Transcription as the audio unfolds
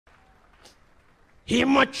He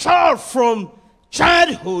matured from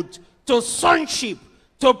childhood to sonship,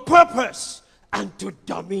 to purpose, and to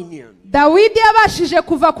dominion. Dawidi yabashije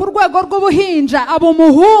kuva ku rwego rw'ubuhinja aba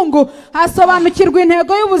umuhungu asobanukirwa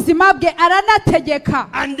intego y'ubuzima bwe aranategeka.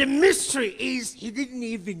 And the mystery is he didn't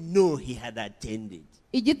even know he had attained.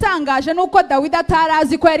 Igitangaje nuko Dawidi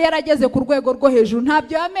atarazi ko yari yarageze ku rwego rwo hejuru,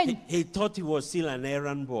 ntabyo yamenye. He thought he was still an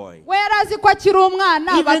errand boy. We yarazi ko akiri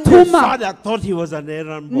umwana Even the batuma. father thought he was an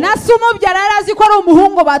errand boy. Na se umubyara yarazi ko ari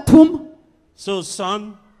umuhungu batuma. So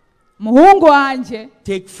son, Muhungu wanjye,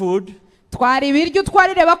 take food twara ibiryo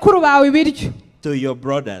utwarire bakuru bawe ibiryo. to your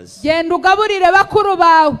brothers. Genda ugaburire bakuru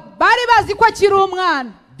bawe. Bari bazi ko akiri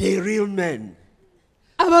umwana. The real men.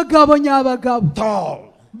 Abagabo nyabagabo. Tall.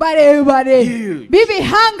 Barebare. Huge.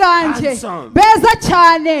 Bibihanganje. Handsome. Beza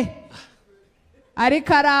cyane.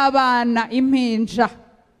 Ariko ari abana impinja.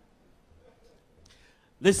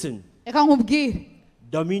 Listen. Reka nkubwire.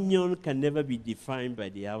 Dominion can never be defined by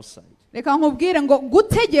the outside. Reka nkubwire ngo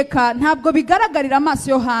gutegeka ntabwo bigaragarira amaso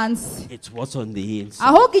yo hanze. It's what's on the inside.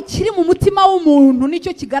 Ahubwo ikiri mu mutima w'umuntu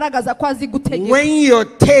nicyo kigaragaza ko azi gutegeka. When your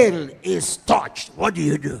tail is touched, what do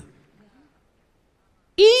you do?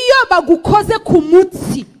 Iyo bagukoze ku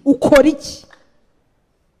mutsi ukora iki?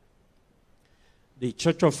 The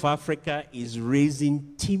Church of Africa is raising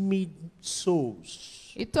timid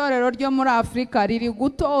souls Itorero ryo muri Afrika riri who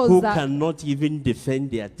gutoza. cannot even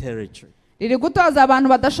defend their territory. Riri gutoza abantu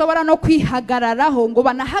badashobora no kwihagararaho ngo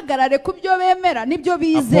banahagarare ku byo bemera n'ibyo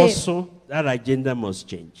bizera. Apostle, that agenda must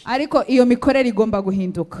change. Ariko iyo mikorere igomba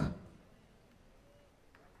guhinduka.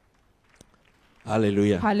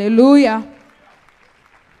 Hallelujah. Hallelujah.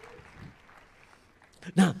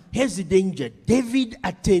 Now, here's the danger. David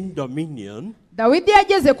attained dominion. Dawidi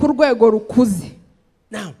yageze ku rwego rukuze.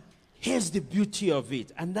 Now, here's the beauty of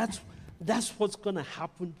it. And that's what's going to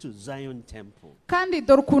happen to Zion Temple. Kandi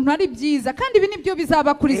dore ukuntu ari byiza kandi ibi nibyo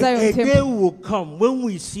bizaba kuri Zion A day Temple. will come when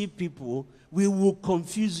we see people, we will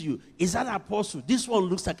confuse you. Is that apostle? This one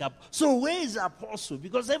looks like apostle. So where is apostle?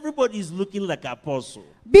 Because everybody is looking like apostle.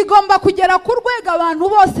 Bigomba kugera ku rwego abantu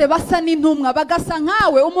bose basa n'intumwa bagasa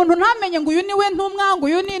nkawe, umuntu ntamenye ngo uyu niwe ntumwa, ngo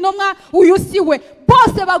uyu ni intumwa, uyu siwe.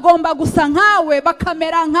 Bose bagomba gusa nkawe,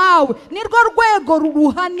 bakamera nkawe. Nirwo rwego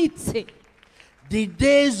ruhanitse. The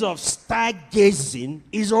days of stargazing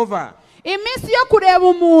is over. Iminsi yo kureba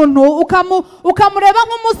umuntu ukamureba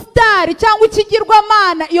nk'umusitari cyangwa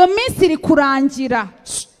ikigirwamana, iyo minsi iri kurangira.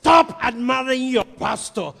 Stop admiring your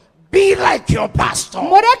pastor. Be like your pastor.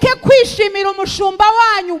 Mureke kwishimira umushumba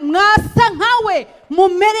wanyu, mwasa nkawe,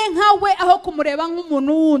 mumere nkawe aho kumureba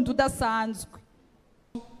nk'umuntu wundi udasanzwe.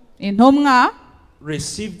 Intumwa,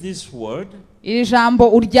 Receive this word. iri jambo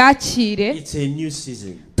uryakire. It's a new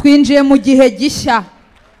season. Twinjiye mu gihe gishya.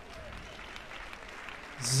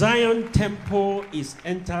 Zion Temple is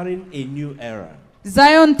entering a new era.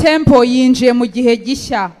 Zion Temple yinjiye mu gihe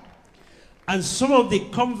gishya. And some of the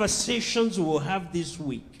conversations we'll have this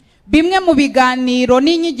week Bimwe mu biganiro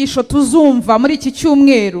n'inyigisho tuzumva muri iki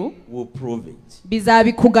cyumweru will prove it.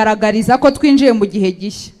 bizabikugaragariza ko twinjiye mu gihe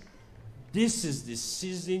gishya. This is the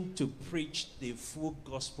season to preach the full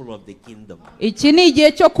gospel of the kingdom. Iki ni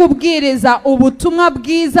igihe cyo kubwiriza ubutumwa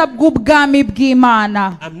bwiza bw'ubwami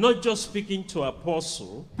bw'Imana. I'm not just speaking to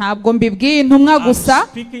apostle. Ntabwo mbibwiye intumwa I'm gusa,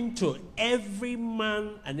 speaking to every man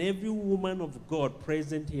and every woman of God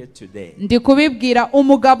present here today. ndi kubibwira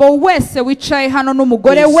umugabo wese wicaye hano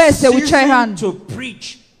n'umugore wese wicaye hano. To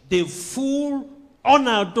preach the full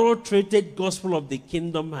unadulterated gospel of the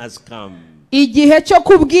kingdom has come. Igihe cyo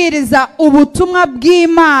kubwiriza ubutumwa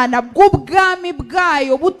bw'Imana bw'ubwami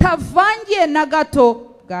bwayo butavangiye na gato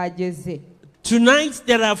bwageze. Tonight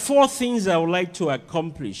there are 4 things I would like to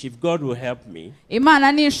accomplish if God will help me.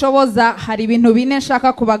 Imana nishoboza hari ibintu bine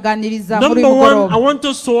nshaka kubaganiriza muri Number 1, I mugoroba. want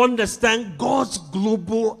us to understand God's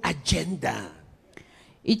global agenda.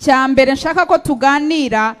 Icya mbere nshaka ko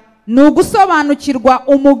tuganira ni ugusobanukirwa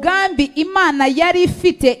umugambi Imana yari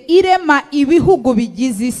ifite irema ibihugu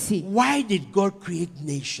bigize isi. Why did God create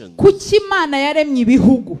nations? Kuki Imana yaremye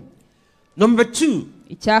ibihugu? Number 2,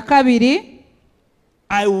 Icya kabiri,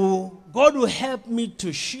 God will help me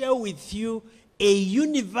to share with you a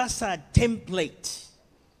universal template.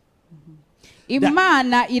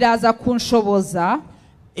 Imana iraza kunshoboza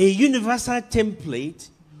A universal template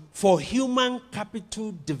for human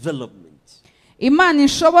capital development. Imana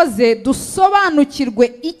inshoboze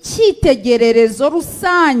dusobanukirwe icyitegererezo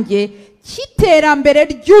rusange cy'iterambere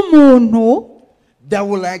ry'umuntu That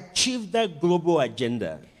will achieve that global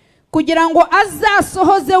agenda. kugira ngo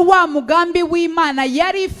azasohoze wa mugambi w'Imana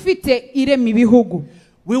yari ifite irema ibihugu.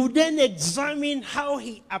 We will then examine how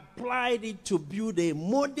he applied it to build a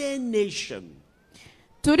modern nation.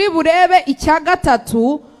 turi burebe icya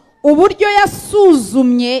gatatu uburyo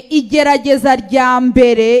yasuzumye igerageza rya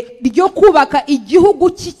mbere ryo kubaka igihugu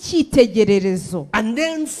cy'icyitegererezo. And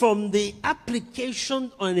then from the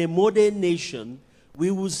application on a modern nation,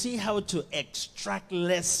 we will see how to extract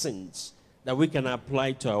lessons that we can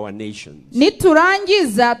apply to our nations.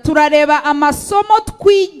 Niturangiza turareba amasomo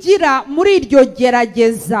twigira muri iryo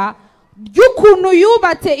gerageza ry'ukuntu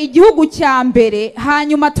yubatse igihugu cya mbere,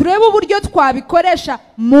 hanyuma turebe uburyo twabikoresha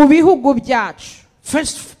mu bihugu byacu.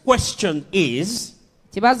 First question is,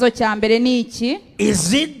 ikibazo cya mbere ni iki?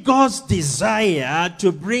 Is it God's desire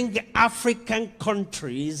to bring African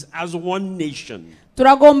countries as one nation?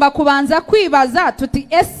 Turagomba kubanza kwibaza tuti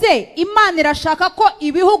ese Imana irashaka ko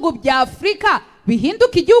ibihugu bya Afrika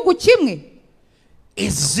bihinduka igihugu kimwe?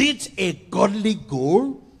 Is it a godly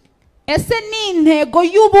goal? Ese ni intego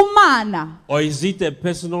y'ubumana? Or is it a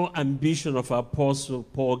personal ambition of Apostle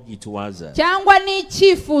Paul Gitwaza? Cyangwa ni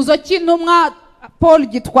icyifuzo cy'intumwa Paul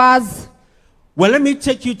Gitwaza? Well, let me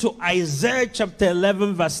take you to Isaiah chapter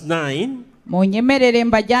 11 verse 9. Munyemerere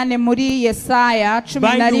mbajyane muri Yesaya 11.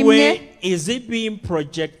 By the way, is it being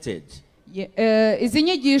projected? Izi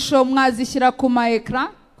nyigisho mwazishyira ku ma ekran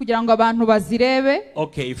kugira ngo abantu bazirebe.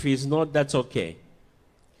 Okay, if it's not, that's okay.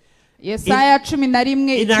 Yesaya 11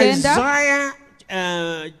 in Isaiah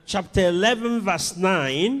chapter 11 verse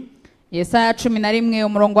 9, Yesaya 11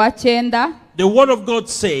 umurongo wa 9, the word of God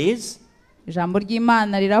says, ijambo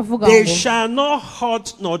ry'Imana riravuga they ngo shall not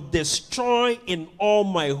hurt nor destroy in all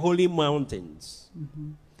my holy mountains.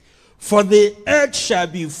 For the earth shall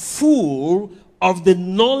be full of the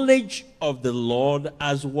knowledge of the Lord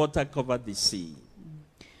as water covered the sea.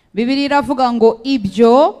 Bibiliya iravuga ngo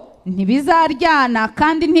ibyo ntibizaryana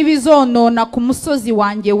kandi ntibizonona ku musozi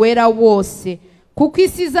wanjye wera wose, kuko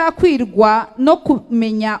isi izakwirwa no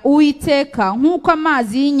kumenya Uwiteka nk'uko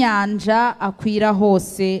amazi y'inyanja akwira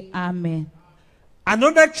hose. Amen.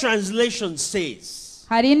 Another translation says,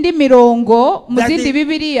 hari indi mirongo mu zindi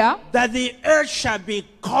Bibiliya, that the earth shall be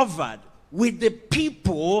covered with the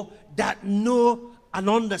people that know and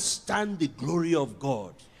understand the glory of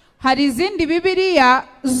God. hari izindi Bibiliya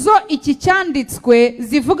zo iki cyanditswe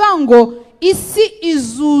zivuga ngo isi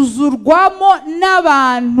izuzurwamo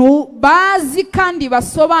n'abantu bazi kandi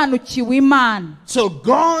basobanukiwe Imana. So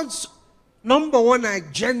God's number one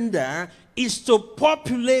agenda is to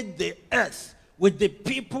populate the earth with the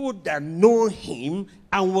people that know Him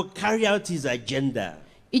and will carry out His agenda.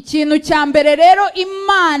 Ikintu cya mbere rero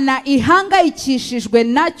Imana ihangayikishijwe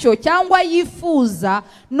nacyo cyangwa yifuza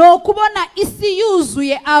no kubona isi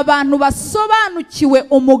yuzuye abantu basobanukiwe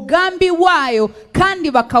umugambi wayo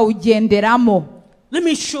kandi bakawugenderamo. Let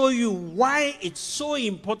me show you why it's so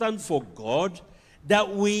important for God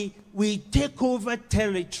that we take over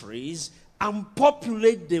territories and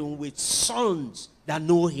populate them with sons that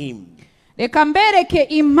know Him. Reka mbereke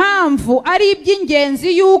impamvu ari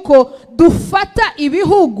iby'ingenzi yuko dufata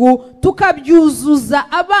ibihugu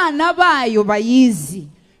tukabyuzuza abana bayo bayizi.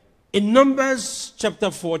 In Numbers chapter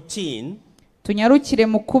 14, tunyarukire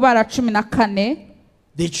mu Kubara 14,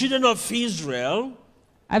 the children of Israel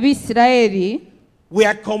Abisirayeli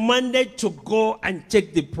were commanded to go and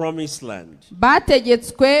take the promised land.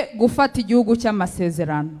 bategetswe gufata igihugu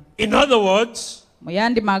cy'amasezerano. In other words, mu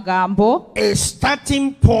yandi magambo, a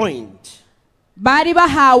starting point bari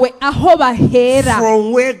bahawe aho bahera,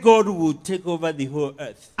 from where God will take over the whole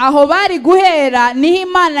earth. aho bari guhera niho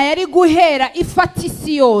Imana yari guhera ifata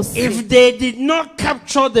isi yose. If they did not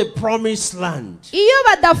capture the promised land, iyo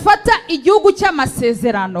badafata igihugu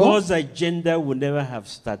cy'amasezerano, God's agenda would never have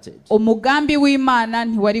started. umugambi w'Imana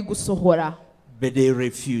ntiwari gusohora. But they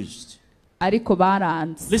refused. Ariko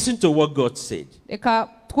baranze. Listen to what God said. Reka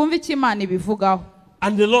twumve icyo Imana ibivugaho.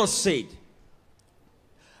 And the Lord said,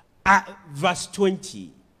 verse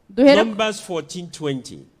 20, Numbers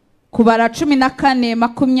 14:20. Kubara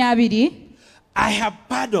 14:20. I have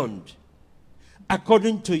pardoned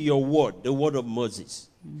according to your word, the word of Moses.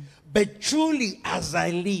 But truly as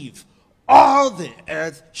I live, all the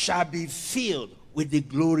earth shall be filled with the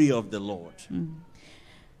glory of the Lord.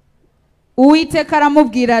 Uwiteka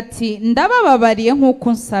aramubwira ati ndabababariye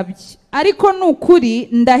nk'uko nsabye, ariko nukuri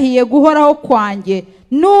ndahiye guhoraho kwanjye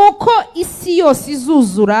nuko isi yose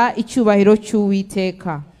izuzura icyubahiro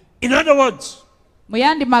cy'Uwiteka. In other words, mu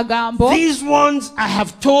yandi magambo, these ones I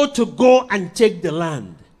have told to go and take the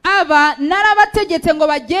land, aba narabategetse ngo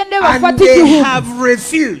bagende and bafate they igihugu, have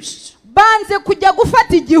refused. banze kujya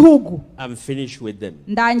gufata igihugu. I'm finished with them.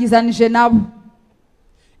 Ndangizanije nabo.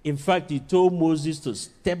 In fact, he told Moses to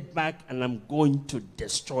step back and I'm going to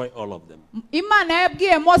destroy all of them. Imana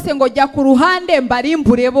yabwiye Mose ngo jya ku ruhande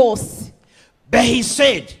mbarimbure bose. But he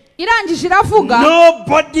said, irangije iravuga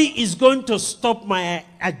nobody is going to stop my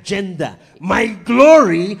agenda. My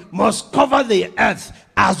glory must cover the earth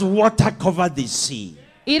as water cover the sea.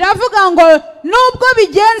 iravuga ngo nubwo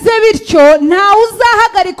bigenze bityo ntawe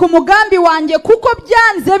uzahagarika umugambi wanjye kuko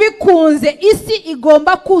byanze bikunze isi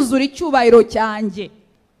igomba kuzura icyubahiro cyanjye.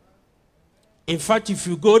 In fact, if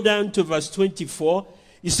you go down to verse 24,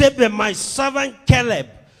 he said, but my servant Caleb,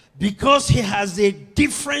 because he has a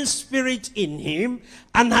different spirit in him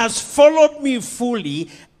and has followed me fully,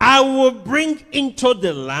 I will bring into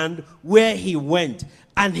the land where he went,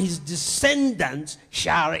 and his descendants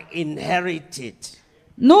shall inherit it.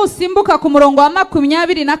 Nusimbuka ku murongo wa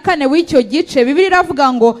 24 w'icyo gice Bibiliya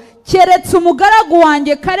iravuga ngo keretse umugaragu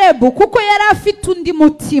wanjye Kalebu kuko yari afite undi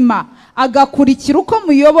mutima agakurikira uko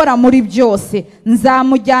muyobora muri byose,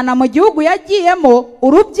 nzamujyana mu gihugu yagiyemo,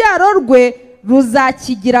 urubyaro rwe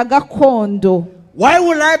ruzakigira gakondo. Why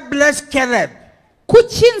will I bless Caleb?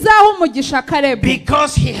 Kuki nzaha umugisha Kalebu?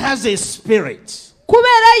 Because he has a spirit.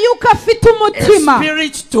 Kubera yuko afite umutima. A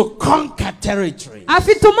spirit to conquer territory.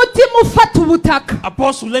 Afite umutima ufata ubutaka.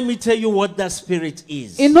 Apostle, let me tell you what that spirit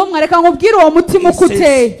is. Intumwa reka nkubwire uwo mutima uko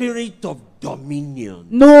uteye. It's a spirit of dominion.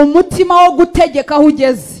 Ni umutima wo gutegeka aho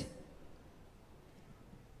ugeze.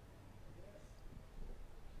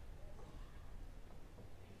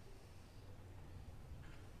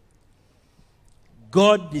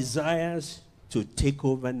 God desires to take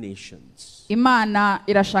over nations. Imana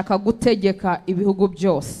irashaka gutegeka ibihugu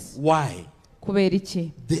byose. Why? Kubera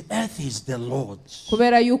iki? The earth is the Lord's.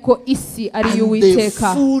 Kubera yuko isi ari And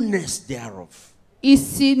y'Uwiteka. the fullness thereof.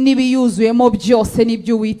 Isi n'ibiyuzuyemo byose ni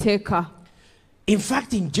by'Uwiteka. In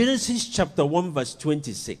fact, in Genesis chapter 1 verse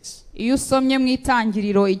 26, Iyo usomye mu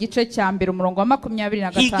Itangiriro igice cya mbere umurongo wa he gave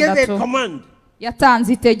a 26 command.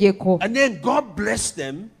 yatanze itegeko. And then God blessed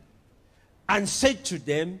them and said to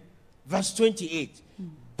them, verse 28,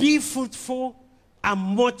 be fruitful and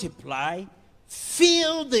multiply,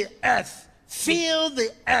 fill the earth,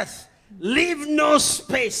 leave no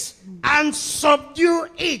space, and subdue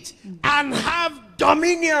it, and have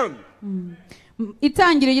dominion.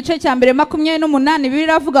 Itangiriro igice cya mbere 28 Bibiliya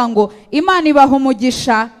iravuga ngo Imana ibaha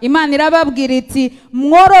umugisha, Imana irababwira iti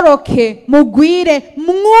mwororoke, mugwire,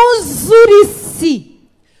 mwuzure isi.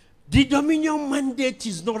 The dominion mandate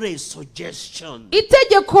is not a suggestion.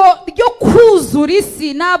 Itegeko ryo kuzura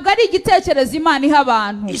isi ntabwo ari igitekerezo Imana iha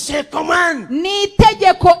abantu. It's a command. Ni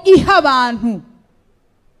itegeko iha abantu.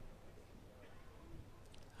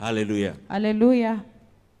 Hallelujah. Hallelujah.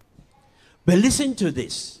 But listen to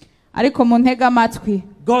this. Ariko mu ntega amatwi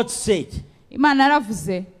God said, Imana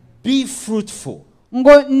yaravuze be fruitful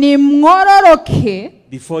ngo ni mwororoke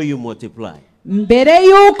before you multiply. mbere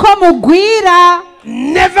yuko mugwira.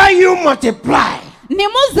 Never you multiply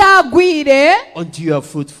Ntimuzagwire until you are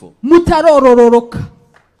fruitful. mutarororoka.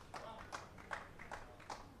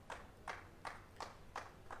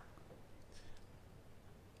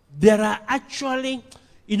 There are actually,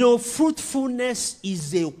 fruitfulness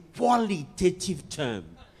is a qualitative term.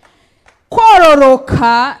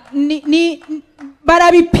 Kororoka ni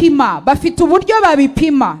barabipima, bafite uburyo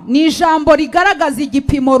babipima, ni ijambo rigaragaza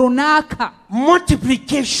igipimo runaka.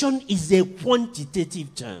 Multiplication is a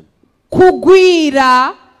quantitative term.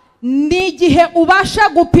 Kugwira ni igihe ubasha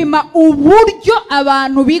gupima uburyo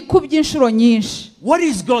abantu bikubye inshuro nyinshi. What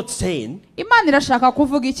is God saying? Imana irashaka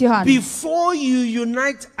kuvuga iki hano? Before you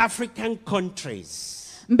unite African countries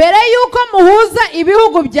Mbere yuko muhuza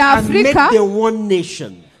ibihugu bya and make Afrika them one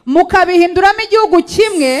nation, mukabihinduramo igihugu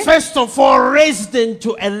kimwe, first of all, raise them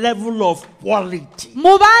to a level of quality.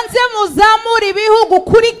 mubanze muzamura ibihugu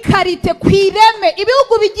kuri karite, ku ireme,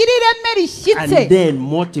 ibihugu bigira ireme rishyitse. And then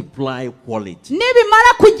multiply quality.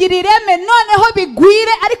 Nibimara kugira ireme noneho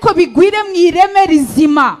bigwire, ariko bigwire mu ireme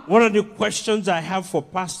rizima. One of the questions I have for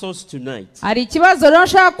pastors tonight. Hari ikibazo rero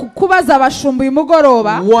nshaka kukubaza abashumba uyu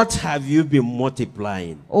mugoroba. What have you been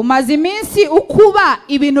multiplying? Umaze iminsi ukuba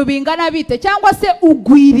ibintu bingana bite, cyangwa se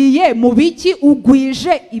ugwiriye mu biki,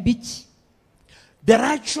 ugwije ibiki? There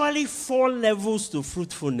are actually 4 levels to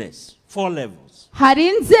fruitfulness. 4 levels. Hari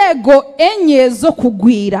inzego enye zo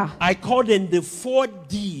kugwira. I call them the 4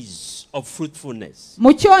 D's of fruitfulness.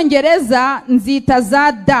 Mu Cyongereza nzita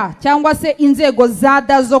za da, cyangwa se inzego za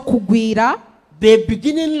da zo kugwira. The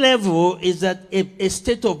beginning level is at a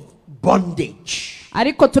state of bondage.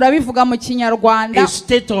 Ariko turabivuga mu Kinyarwanda. A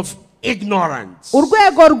state of ignorance.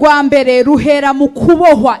 Urwego rwa mbere ruhera mu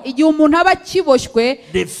kubohwa, igihe umuntu aba kiboshywe.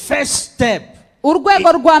 The first step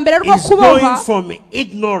Urwego rwa mbere rwo is going kubohwa from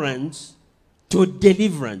ignorance to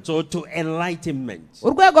deliverance or to enlightenment.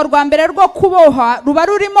 urwego rwa mbere rwo kuboha ruba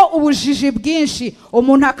rurimo ubujiji bwinshi,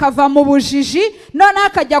 umuntu akava mu bujiji noneho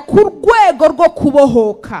akajya ku rwego rwo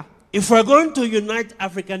kubohoka. If we're going to unite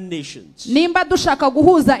African nations, nimba dushaka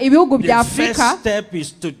guhuza ibihugu bya the first Afurika, step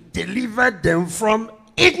is to deliver them from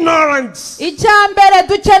ignorance. icya mbere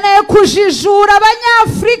dukeneye kujijura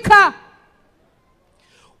abanyafurika.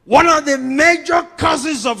 One of the major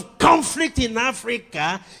causes of conflict in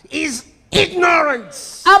Africa is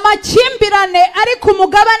ignorance. amakimbirane ari ku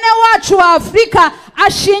mugabane wacu wa Afurika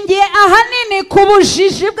ashingiye ahanini ku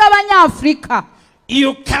bujiji bw'abanyafurika.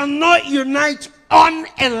 You cannot unite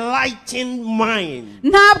unenlightened mind.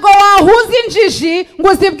 ntabwo wahuza injiji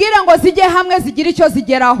ngo zibwire ngo zijye hamwe zigire icyo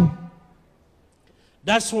zigeraho.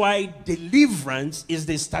 That's why deliverance is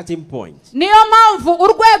the starting point. niyo mpamvu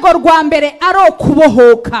urwego rwa mbere ari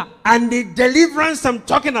ukubohoka. And the deliverance I'm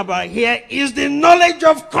talking about here is the knowledge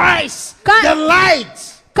of Christ, the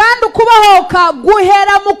light. kandi ukubohoka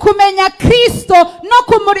guhera mu kumenya Kristo no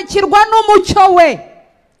kumurikirwa n'umucyo we.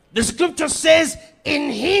 The scripture says,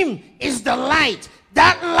 in him is the light.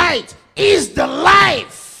 That light is the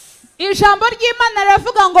life. ijambo ry'Imana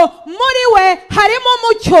riravuga ngo muri we harimo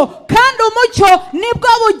umucyo kandi umucyo nibwo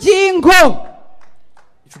bugingo.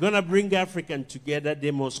 If you're going to bring Africans together,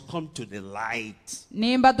 they must come to the light.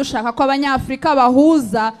 nimba dushaka ko abanyafurika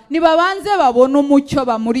bahuza nibabanze babone umucyo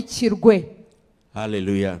bamurikirwe.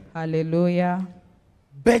 Hallelujah. Hallelujah.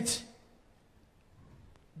 But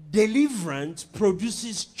deliverance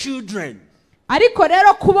produces children. ariko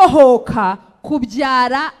rero kubohoka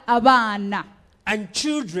kubyara abana. And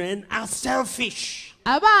children are selfish.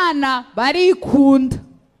 abana barikunda.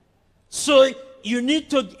 So you need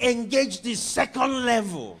to engage the second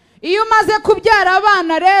level. iyo umaze kubyara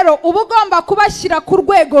abana rero uba ugomba kubashyira ku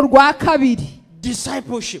rwego rwa kabiri.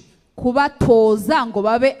 Discipleship. kubatoza ngo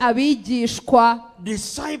babe abigishwa.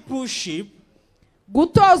 Discipleship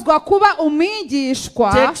gutozwa kuba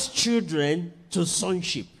umwigishwa takes children to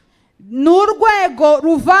sonship. ni urwego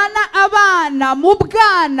ruvana abana mu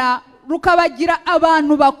bwana rukabagira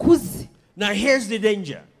abantu bakuze. Now here's the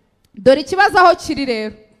danger. dore ikibazo aho kiri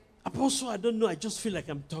rero. Apostle, I don't know. I just feel like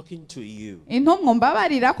I'm talking to you. intumwa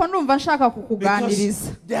mbabarira ko ndumva nshaka Because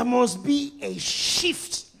kukuganiriza. there must be a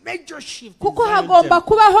shift, major shift. kuko in Zion hagomba Temple.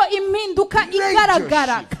 kubaho impinduka Major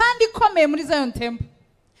igaragara shift. kandi ikomeye muri Zion Temple.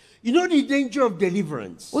 You know the danger of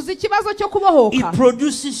deliverance? uzi ikibazo cyo kubohoka? It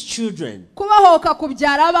produces children. kubohoka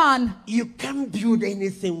kubyara abana. You can't build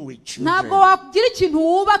anything with ntabwo children. wagira ikintu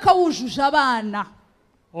wubaka wujuje abana.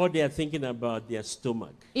 All they are thinking about their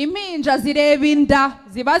stomach. impinja zireba inda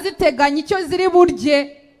ziba ziteganya icyo ziri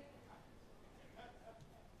burye.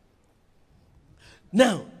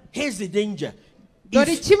 Now, here's the danger.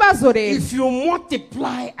 dore ikibazo rero. If you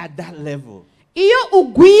multiply at that level, iyo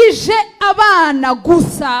ugwije abana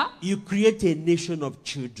gusa you create a nation of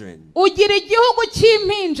children. ugira igihugu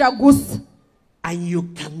cy'impinja gusa. And you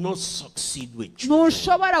cannot succeed with children.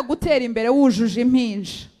 ntushobora gutera imbere wujuje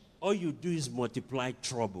impinja. All you do is multiply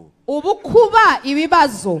trouble. ubu kuba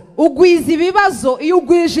ibibazo ugwiza ibibazo iyo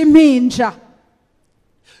ugwije impinja.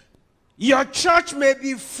 Your church may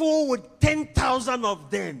be full with 10,000 of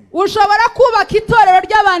them. ushobora kubaka itorero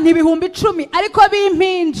ry'abantu 10,000 ariko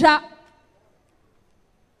b'impinja.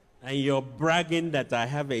 And you're bragging that I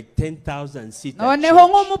have a 10,000 seat. noneho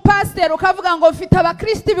nk'umupasiteri ukavuga ngo mfite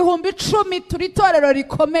abakristo 10,000 turi itorero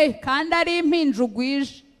rikomeye kandi ari impinja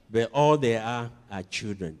ugwije. But all they are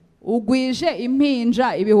children. ugwije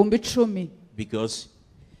impinja 10,000 Because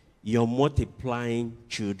you're multiplying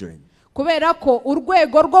children. kubera ko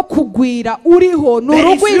urwego rwo kugwira uriho ni But if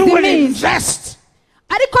you urugwiza will impinja. invest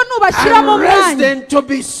ariko nubashyira mu and raise mwanya them to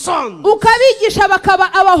be sons, ukabigisha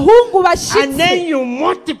bakaba abahungu and then bashyitse you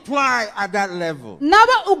multiply at that level,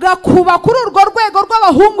 nabo ugakuba kuri urwo rwego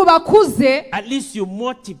rw'abahungu bakuze, at least you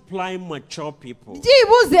multiply mature people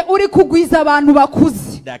byibuze uri kugwiza abantu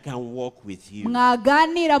bakuze that can walk with you.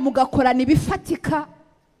 mwaganira mugakorana ibifatika.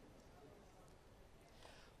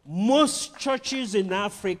 Most churches in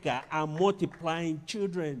Africa are multiplying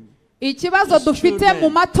children. ikibazo dufite mu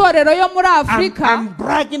matorero yo muri Afurika, I'm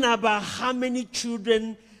bragging about how many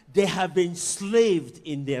children they have enslaved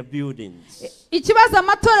in their buildings. ikibazo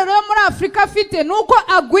amatorero yo muri Afurika afite nuko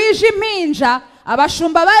agwije impinja.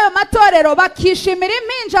 abashumba b'ayo matorero bakishimira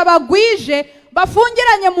impinja bagwije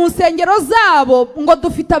bafungiranye mu nsengero zabo ngo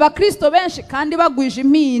dufite abakristo benshi kandi bagwije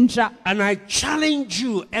impinja. And I challenge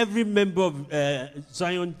you, every member of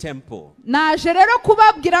Zion Temple, naje rero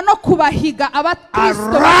kubabwira no kubahiga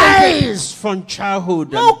abakristo arise from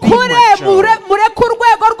childhood and be mukure mature. mure ku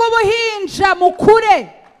rwego rw'ubuhinja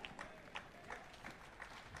mukure.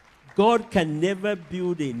 God can never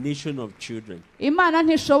build a nation of children. Imana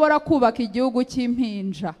ntishobora kubaka igihugu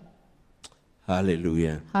cy'impinja.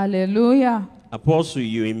 Hallelujah. Hallelujah. Apostle,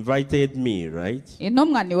 you invited me, right?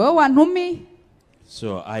 Intumwa ni wowe wantumiye.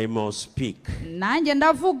 So I must speak. Nanjye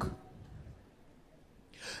ndavuga.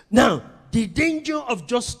 Now, the danger of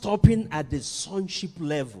just stopping at the sonship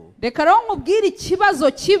level. Reka rero nkubwire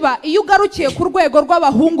ikibazo kiba iyo ugarukiye ku rwego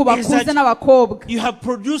rw'abahungu bakuze n'abakobwa. You have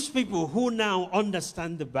produced people who now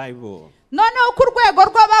understand the Bible. Noneho ku rwego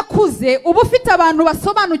rw'abakuze uba ufite abantu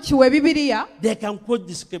basobanukiwe Bibiliya. They can quote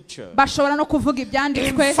the scripture. Bashobora no kuvuga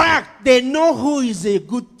ibyanditswe. In fact, they know who is a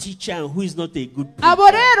good teacher and who is not a good preacher. Abo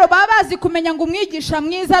rero baba bazi kumenya ngo umwigisha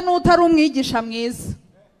mwiza n'utari umwigisha mwiza.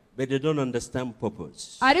 But they don't understand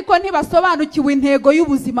purpose. Ariko ntibasobanukiwe intego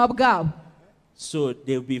y'ubuzima bwabo. So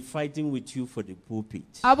they'll be fighting with you for the pulpit.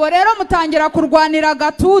 Abo rero mutangira kurwanira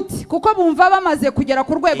gatuti kuko bumva bamaze kugera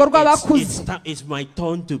ku rwego rw'abakuze. It's my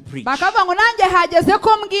turn to preach. Bakavuga ngo nanjye hageze ko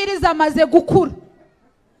mbwiriza amaze gukura.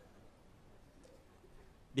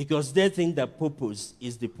 Because they think that purpose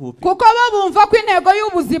is the pulpit. Kuko bo bumva ko intego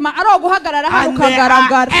y'ubuzima ari uguhagarara hano And they are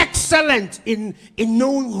ukagaragara. excellent in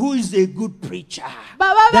knowing who is a good preacher.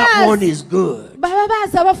 Baba That one bazi. is good. Baba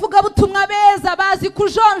bazi abavugabutumwa beza bazi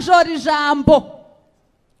kujonjora ijambo.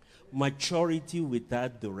 Maturity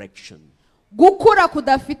without direction. Gukura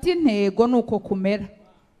kudafite intego nuko kumera.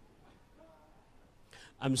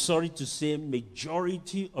 I'm sorry to say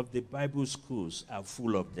majority of the Bible schools are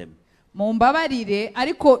full of them. Mumbabarire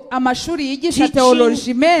ariko amashuri yigisha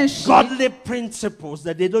theology menshi. Godly principles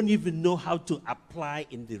that they don't even know how to apply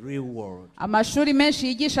in the real world. Amashuri menshi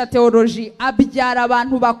yigisha theology abyara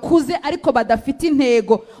abantu bakuze ariko badafite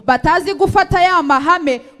intego, batazi gufata ya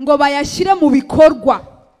mahame ngo bayashyire mu bikorwa.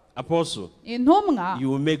 Apostle, Intumwa, you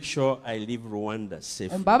will make sure I leave Rwanda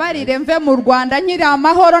safe. mbabarire mve mu Rwanda nkiri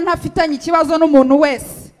amahoro ntafitanye ikibazo n'umuntu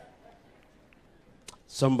wese.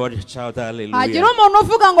 Somebody shout hallelujah. Hagira umuntu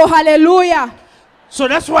uvuga ngo hallelujah. So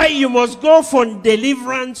that's why you must go from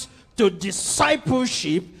deliverance to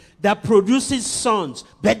discipleship that produces sons.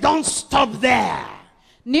 But don't stop there.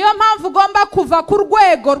 Niyo mpamvu ugomba kuva ku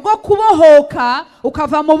rwego rwo kubohoka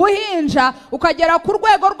ukava mu buhinja ukagera ku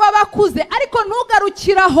rwego rw'abakuze ariko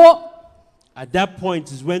ntugarukiraho. At that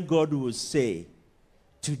point is when God will say,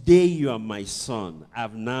 today you are my son.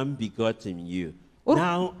 I've now begotten you.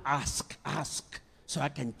 Now ask, so I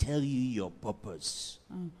can tell you your purpose.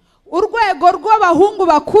 Urwego rw'abahungu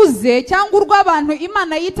bakuze cyangwa urw'abantu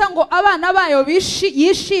Imana yita ngo abana bayo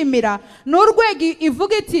yishimira n'urwego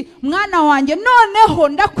ivuga iti mwana wanjye noneho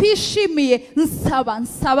ndakwishimiye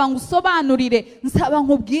nsaba ngusobanurire nsaba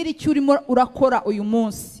nkubwire icyo urimo urakora uyu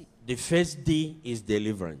munsi. The first D is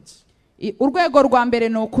deliverance. Urwego rwa mbere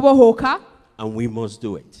ni ukubohoka. And we must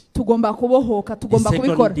do it. Tugomba kubohoka, tugomba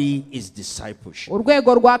kubikora. The second D is discipleship.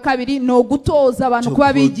 Urwego rwa kabiri ni ugutoza abantu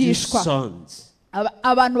kuba bigishwa.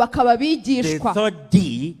 Abantu bakaba bigishwa.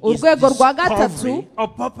 Urwego rwa gatatu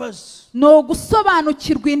ni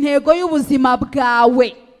ugusobanukirwa intego y'ubuzima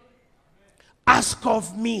bwawe. Ask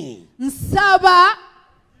of me. Nsaba,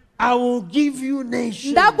 I will give you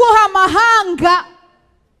nations. Ndaguha amahanga.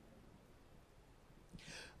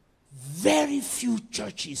 Very few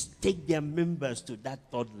churches take their members to that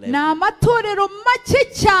third level. Na matorero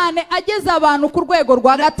make cyane ageza abantu ku rwego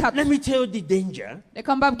rwa gatatu. Let me tell you the danger.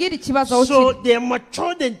 Reka mbabwire ikibazo. So they are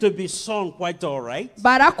matured and to be sung quite all right.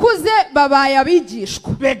 Barakuze babaye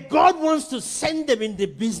abigishwa. But God wants to send them in the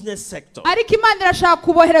business sector. Ariko Imana irashaka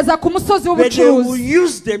kubohereza ku musozi w'ubucuruzi. But they will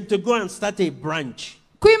use them to go and start a branch.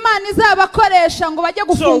 Ku Imana izabakoresha ngo bajye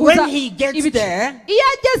gufunguza. So when he gets there, iyo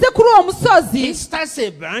ageze kuri uwo musozi, he starts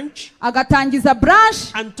a branch agatangiza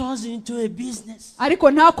branch and turns it into a business.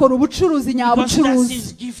 Ariko ntakora ubucuruzi nyabucuruzi. Because that's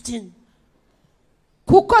his gifting.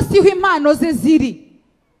 Kuko siho impano ze ziri.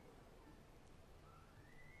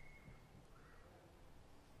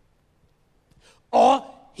 Or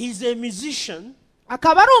he's a musician.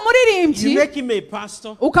 Akaba ari umuririmbyi. You make him a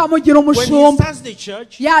pastor. Ukamugira umushumba. When he starts the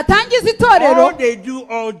church, yatangiza itorero. all they do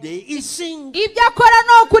all day is sing. Ibyo akora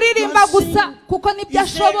no kuririmba gusa kuko nibyo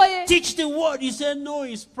ashoboye. Teach the word. He said no,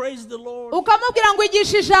 is praise the Lord. Ukamubwira ngo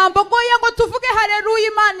igisha ijambo ngo ye ngo tuvuge haleluya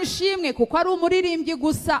Imana ishimwe kuko ari umuririmbyi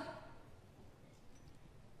gusa.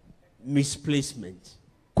 Misplacement.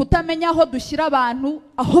 Kutamenya aho dushyira abantu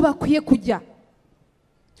aho bakwiye kujya.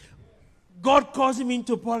 God calls him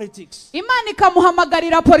into politics. Imana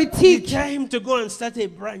ikamuhamagarira You politiki. tell him to go and start a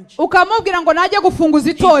branch. Ukamubwira ngo najye gufunguza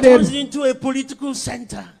He itorero. turns it into a political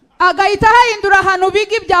center. Agahita ahindura ahantu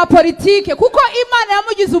biga ibya politiki kuko Imana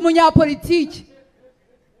yamugize umunyapolitiki.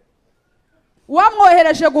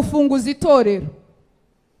 Wamwohereje gufunguza itorero.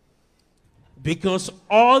 Because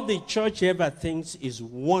all the church ever thinks is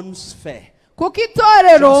one sphere. kuko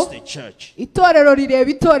itorero Just the church. itorero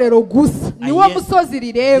rireba itorero gusa niwo yet musozi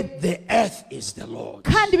rireba The earth is the Lord.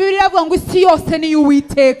 kandi Bibiliya iravuga ngo isi yose ni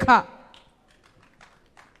y'Uwiteka.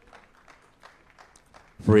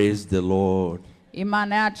 Praise the Lord.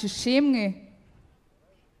 Imana yacu ishimwe.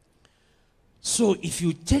 So if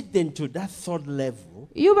you take them to that third level,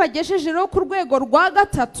 iyo ubagejeje rero ku rwego rwa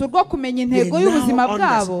gatatu rwo kumenya intego y'ubuzima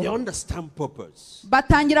bwabo, they understand purpose.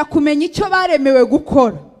 batangira kumenya icyo baremewe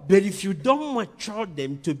gukora. But if you don't mature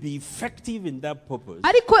them to be effective in that purpose,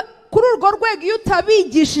 ariko kuri urwo rwego iyo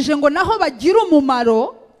utabigishije ngo naho bagire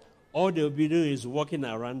umumaro, all they'll be doing is walking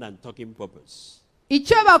around and talking purpose.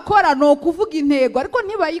 icyo bakora ni ukuvuga intego ariko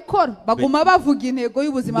ntibayikora, baguma bavuga intego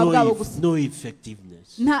y'ubuzima bwabo gusa. No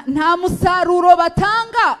effectiveness. nta musaruro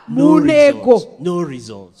batanga mu ntego, No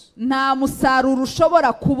results. nta musaruro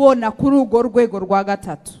ushobora kubona kuri urwo rwego rwa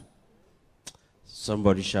gatatu.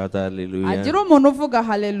 Somebody shout hallelujah. agira umuntu uvuga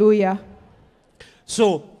haleluya.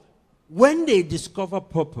 So when they discover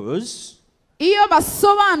purpose, iyo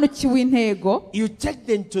basobanukiwe intego, you take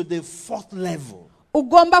them to the fourth level.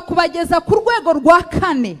 ugomba kubageza ku rwego rwa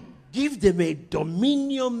kane. Give them a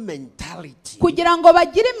dominion mentality kugira ngo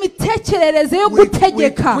bagire imitekerereze yo with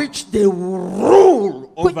gutegeka, which they will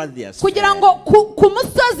rule over their sphere. kugira ngo ku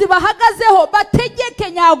musozi bahagazeho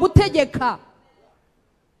bategeke nyagutegeka.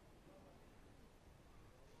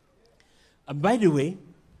 And by the way,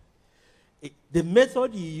 the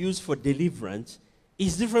method you use for deliverance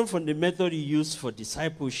is different from the method you use for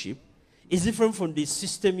discipleship. It's different from the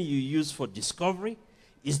system you use for discovery.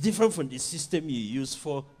 It's different from the system you use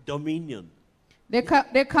for dominion.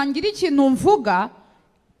 reka ngire ikintu mvuga.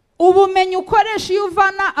 ubumenyi ukoresha iyo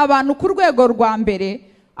uvana abantu ku rwego rwa mbere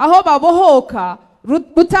aho babohoka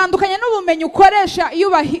butandukanye n'ubumenyi ukoresha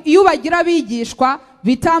iyo ubagira abigishwa,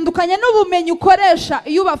 bitandukanye n'ubumenyi ukoresha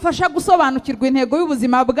iyo ubafasha gusobanukirwa intego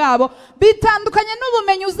y'ubuzima bwabo, bitandukanye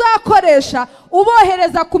n'ubumenyi uzakoresha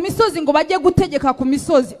ubohereza ku misozi ngo bajye gutegeka ku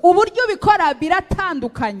misozi. uburyo ubikora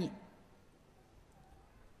biratandukanye.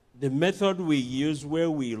 The method we use where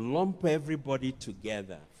we lump everybody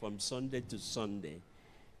together from Sunday to Sunday.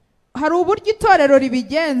 hari uburyo itorero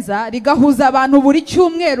ribigenza rigahuza abantu buri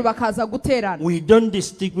cyumweru bakaza guterana. We don't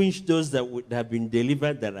distinguish those that have been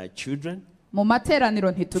delivered that are children mu materaniro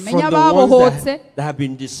from ntitumenya the ones ababohotse, that have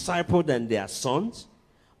been discipled and their sons.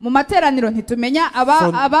 mu materaniro ntitumenya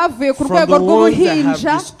From abavuye ku the rwego ones that have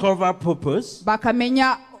rw'ubuhinja discovered purpose.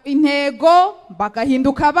 bakamenya intego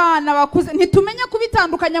bagahinduka abana bakuze. ntitumenya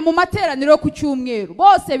kubitandukanya mu materaniro ku cyumweru,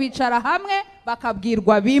 bose bicara hamwe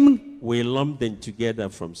bakabwirwa bimwe. We lump them together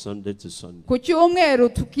from Sunday to Sunday. ku cyumweru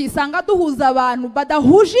tukisanga duhuza abantu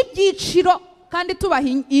badahuje ibyiciro kandi tubaha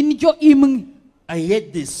indyo imwe. And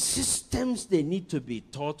yet the systems they need to be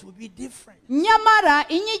taught will be different. nyamara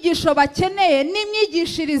inyigisho bakeneye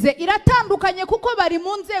n'imyigishirize iratandukanye kuko bari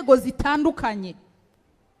mu nzego zitandukanye.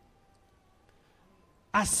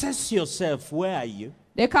 Assess yourself. Where are you?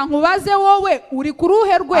 reka nkubaze wowe uri ku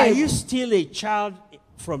ruhe Are rwego? you still a child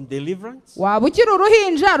from deliverance? waba ukiri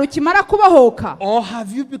uruhinja rukimara kubahoka? Or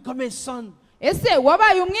have you become a son? ese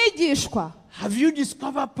wabaye umwigishwa? Have you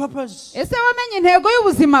discovered purpose? ese wamenye intego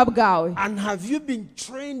y'ubuzima bwawe? And have you been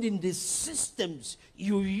trained in the systems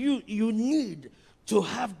you need to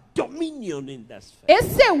have dominion in that sphere?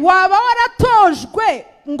 ese waba waratojwe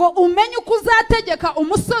ngo umenye uko uzategeka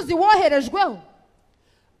umusozi woherejweho?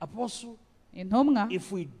 Apostle, intumwa,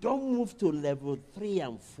 if we don't move to level 3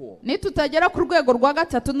 and 4, nitutagera ku rwego rwa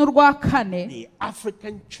gatatu n'urwa kane, the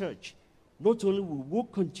African church, not only will we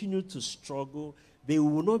continue to struggle, they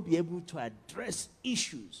will not be able to address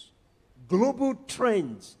issues, global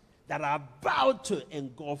trends that are about to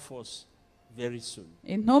engulf us very soon.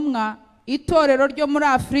 intumwa, itorero ryo muri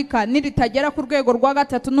Afurika niritagera ku rwego rwa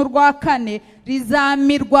gatatu n'urwa kane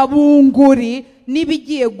rizamirwa bunguri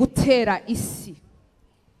n'ibigiye gutera isi.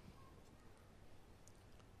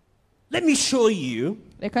 Let me show you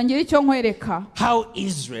reka ngire icyo nkwereka how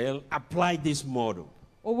Israel applied this model.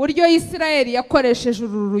 uburyo Isirayeli yakoresheje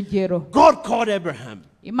uru rugero. God called Abraham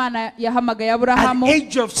Imana yahamagaye at Aburahamu, the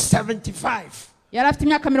age of 75. yari afite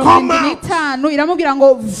imyaka 75, iramubwira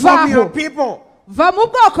ngo From your vaho, people. va mu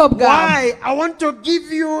bwoko bwawe. Why? I want to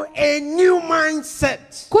give you a new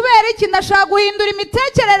mindset. kubera iki? ndashaka guhindura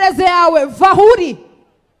imitekerereze yawe, vaho uri.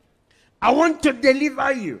 I want to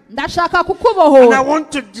deliver you. ndashaka And I kukubohora,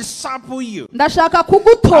 want to disciple you. ndashaka I want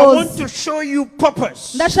kugutoza, to show you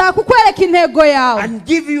purpose. ndashaka kukwereka intego yawe, And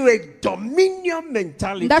give you a dominion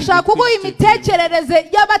mentality. ndashaka kuguha with which to deal. imitekerereze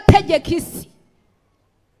y'abategeka isi.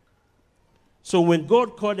 So when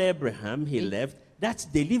God called Abraham, he left. That's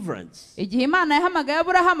deliverance. igihe Imana yahamagaye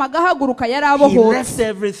Aburahamu agahaguruka yari He abohotse left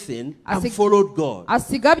everything and Asig- followed God.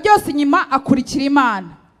 asiga byose inyuma akurikira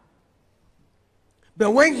Imana.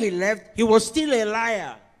 But when he left, he was still a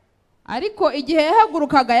liar. ariko igihe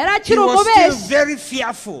yahagurukaga yari He akiri was still umubeshyi, very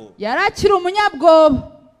fearful. yari akiri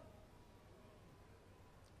umunyabwoba.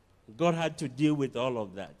 God had to deal with all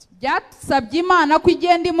of that. byasabye Imana ko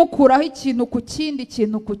igenda imukuraho ikintu ku kindi,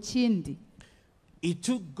 ikintu ku kindi. It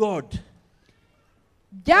took God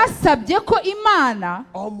byasabye ko Imana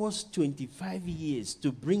almost 25 years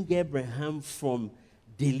to bring Abraham from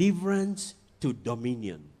deliverance to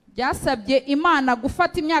dominion. byasabye Imana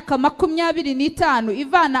gufata imyaka 25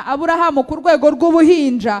 ivana Aburahamu ku rwego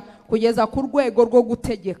rw'ubuhinja kugeza ku rwego rwo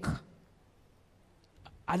gutegeka.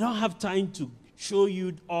 I don't have time to show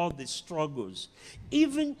you all the struggles.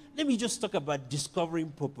 Even, let me just talk about discovering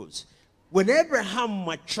purpose. When Abraham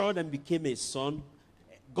matured and became a son,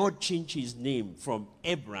 God changed his name from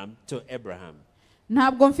Abram to Abraham.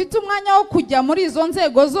 ntabwo mfite umwanya wo kujya muri izo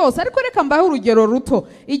nzego zose, ariko reka mbahe urugero ruto.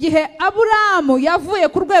 igihe Aburahamu yavuye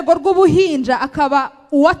ku rwego rw'ubuhinja akaba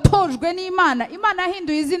uwatojwe n'Imana, Imana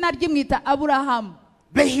yahinduye izina ry'imwita Aburahamu.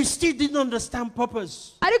 But he still didn't understand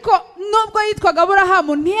purpose. ariko nubwo yitwaga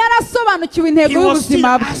Aburahamu ntiyarasobanukiwe intego He was still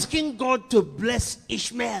y'ubuzima bwe. asking God to bless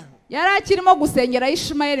Ishmael. yari akirimo gusengera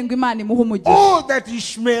Ishimayeli ngo Imana imuhe umugisha. Oh, that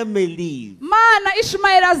Ishmael may live. Mana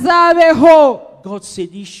Ishimayeli azabeho. God said,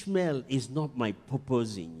 Ishmael is not my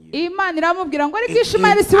purpose in you. Imana iramubwira ngo ariko In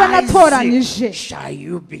Ishimayeli siwe natoranije, Isaac shall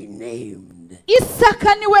you be named.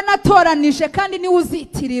 Isaka niwe natoranije kandi niwe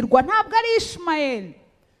uzitirirwa, ntabwo ari Ishimayeli.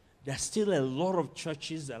 There's still a lot of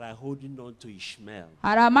churches that are holding on to Ishmael.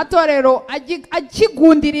 hari amatorero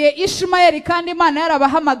akigundiriye Ishimayeli kandi Imana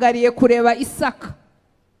yarabahamagariye kureba Isaka.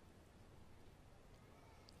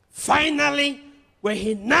 Finally, when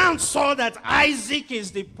he now saw that Isaac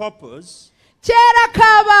is the purpose, kera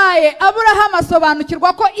kabaye Aburahamu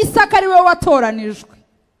asobanukirwa ko Isaka ari we watoranijwe.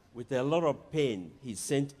 with a lot of pain, he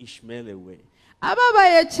sent Ishmael away.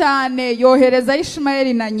 ababaye cyane yohereza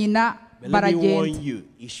Ishimayeli na nyina But let me baragenda. warn you,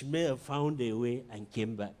 Ishmael found a way and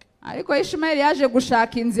came back. ariko Ishimayeli yaje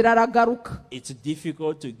gushaka inzira aragaruka. It's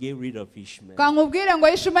difficult to get rid of Ishmael. kankubwire ngo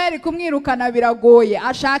Ishimayeli kumwirukana biragoye,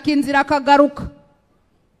 ashaka inzira akagaruka.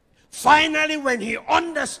 Finally, when he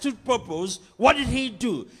understood purpose, what did he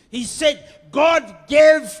do? He said, God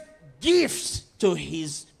gave gifts to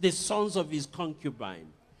the sons of his concubine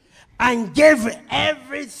and gave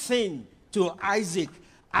everything to Isaac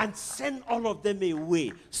and sent all of them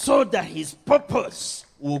away so that his purpose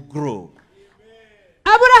will grow.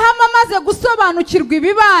 Aburahamu amaze gusobanukirwa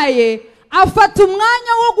ibibaye, afata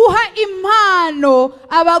umwanya wo guha impano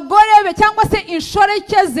abagore be cyangwa se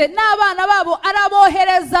inshoreke ze n'abana babo,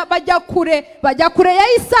 arabohereza bajya kure ya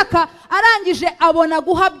Isaka. arangije abona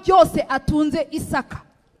guha byose atunze Isaka.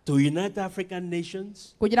 To unite African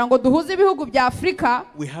nations, kugira ngo duhuze ibihugu bya Afurika,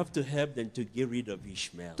 we have to help them to get rid of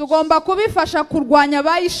Ishmael. tugomba kubifasha kurwanya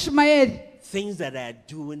ba Ishimayeli. Things that they are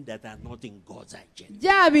doing that are not in God's agenda.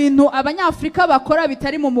 bya bintu abanyafurika bakora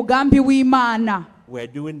bitari mu mugambi w'Imana. We're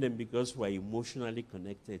doing them because we're emotionally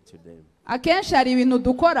connected to them. akenshi hari ibintu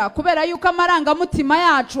dukora kubera yuko amarangamutima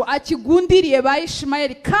yacu akigundiriye ba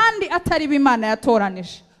Ishimayeli kandi atari b'Imana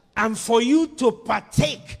yatoranije. And for you to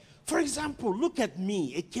partake, for example, look at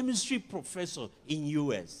me, a chemistry professor in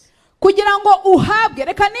US. kugira ngo uhabwe,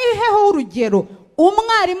 reka niheho urugero,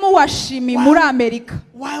 umwarimu wa shimi muri Amerika.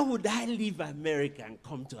 Why would I leave America and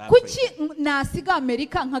come to Africa? kuki nasiga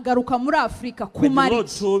Amerika nkagaruka muri Afurika But the kumara Lord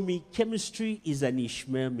iki? told me chemistry is an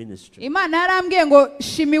Ishmael ministry. Imana yarambwiye ngo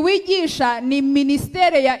shimi wigisha ni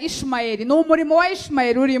ministere ya Ishimayeli, ni umurimo wa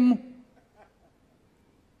Ishimayeli urimo.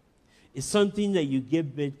 It's something that you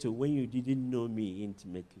gave birth to when you didn't know me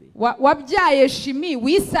intimately. wabyaye shimi,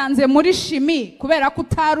 wisanze muri shimi kubera ko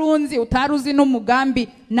utaruzi n'umugambi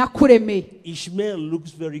nakuremeye. Ishmael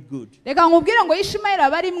looks very good. reka nkubwire ngo Ishimayeli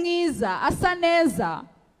aba ari mwiza, asa neza.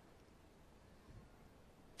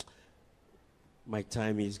 My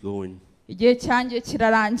time is going. igihe cyanjye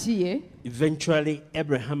kirarangiye. Eventually,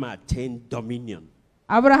 Abraham attained dominion.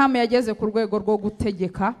 Aburahamu yageze ku rwego rwo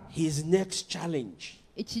gutegeka. His next challenge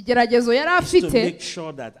ikigeragezo yari is to afite, make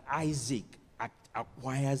sure that Isaac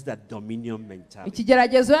acquires that dominion mentality.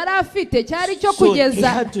 ikigeragezo yari afite cyari cyo So he kugeza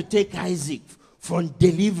had to take Isaac from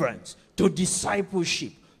deliverance to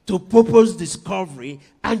discipleship to purpose discovery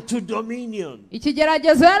and to dominion.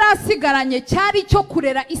 ikigeragezo yari asigaranye cyari cyo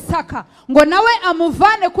kurera Isaka ngo nawe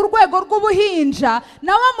amuvane ku rwego rw'ubuhinja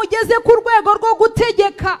nawe amugeze ku rwego rwo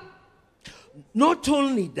gutegeka. Not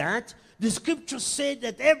only that, the scripture said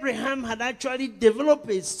that Abraham had actually developed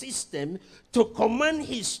a system to command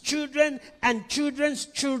his children and children's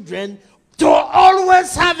children to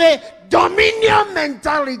always have a dominion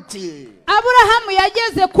mentality. Aburahamu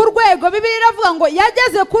yageze ku rwego, Bibiliya iravuga ngo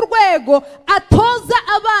yageze ku rwego atoza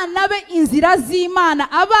abana be inzira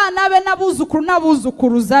z'Imana, abana be n'abuzukuru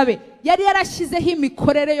n'abuzukuruza be. Yari yarashyizeho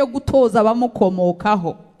imikorere yo gutoza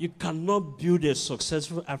abamukomokaho. You cannot build a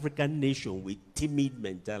successful African nation with timid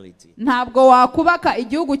mentality. Ntabwo wakubaka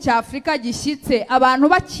igihugu cya Afrika gishyitse abantu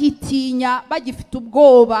bakitinya, bagifite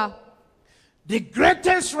ubwoba. The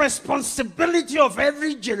greatest responsibility of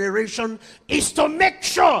every generation is to make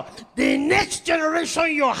sure the next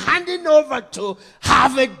generation you're handing over to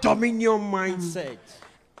have a dominion mindset.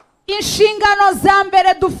 Inshingano za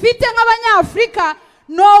mbere dufite nk'Abanyafrika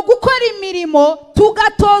no gukora imirimo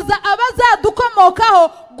tugatoza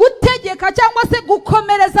abazadukomokaho gutegeka cyangwa se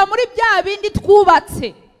gukomereza muri bya bindi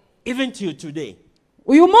twubatse. Even till today,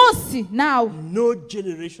 uyu munsi now, no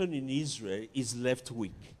generation in Israel is left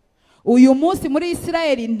weak. Uyu munsi muri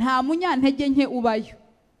Isirayeli nta munyantege nke ubayo.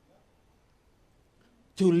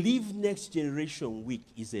 To leave next generation weak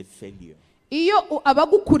is a failure. Iyo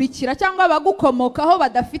abagukurikira cyangwa abagukomokaho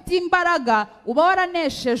badafite imbaraga uba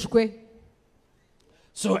waraneshejwe.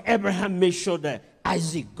 So Abraham made sure that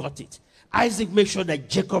Isaac got it. Isaac made sure that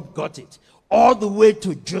Jacob got it. All the way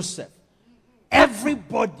to Joseph.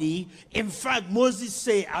 Everybody, in fact, Moses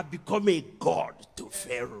said, "I become a god to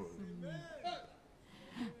Pharaoh."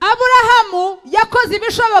 Aburahamu yakoze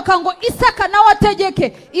ibishoboka ngo Isaka nawe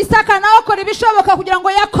ategeke, Isaka nawe akora ibishoboka kugira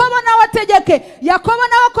ngo Yakobo nawe ategeke, Yakobo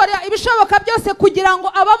nawe akora ibishoboka byose kugira ngo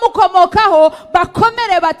abamukomokaho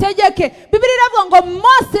bakomere bategeke. Bibiliya iravuga ngo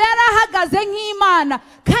Mose yarahagaze nk'Imana,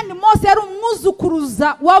 kandi Mose yari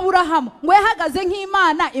umwuzukuruza wa Aburahamu, ngo yahagaze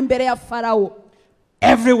nk'Imana imbere ya Farawo.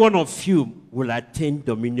 Every one of you will attain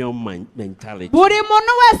dominion mentality. Buri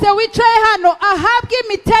muntu wese wicaye hano ahabwe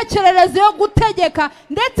imitekerereze yo gutegeka,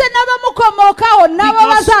 ndetse n'abamukomokaho nabo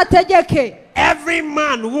bazategeke. Every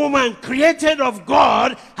man, woman created of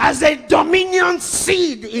God has a dominion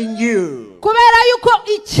seed in you. Kubera yuko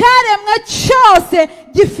icyaremwe cyose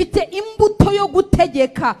gifite imbuto yo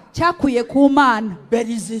gutegeka cyakuye ku Mana. But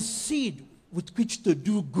is a seed with which to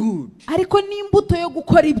do good. Ariko ni imbuto yo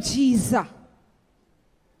gukora ibyiza.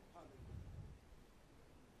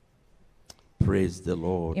 Praise the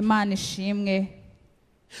Lord. Imana ishimwe.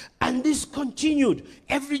 And this continued.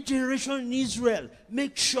 Every generation in Israel,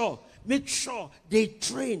 make sure they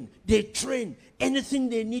train anything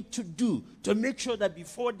they need to do to make sure that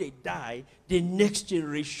before they die, the next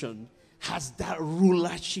generation has that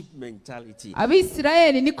rulership mentality.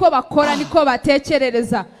 Abisirayeli niko bakora, niko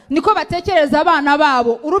batekereza abana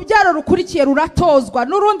babo. Urubyaro rukurikiye ruratozwa,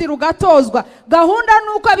 n'urundi rugatozwa. Gahunda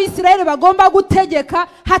nuko Abisirayeli bagomba gutegeka,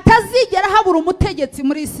 hatazigera habura umutegetsi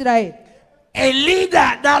muri Isirayeli. A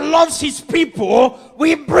leader that loves his people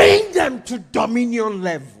will bring them to dominion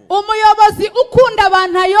level. Umuyobozi ukunda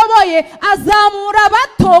abantu ayoboye azamura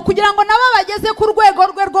bato kugira ngo nabo bageze ku rwego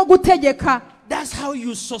rwe rwo gutegeka. That's how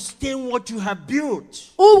you sustain what you have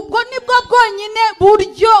built. Ubwo nibwo bwonyine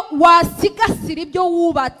buryo wasigasira ibyo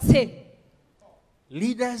wubatse.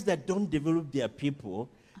 Leaders that don't develop their people,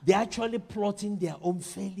 they're actually plotting their own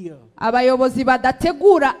failure. Abayobozi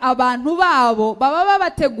badategura abantu babo baba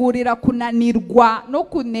babategurira kunanirwa no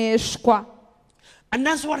kuneshwa. And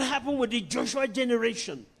that's what happened with the Joshua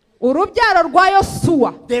generation. Urubyaro rwa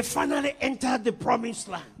Yosuwa, They finally entered the promised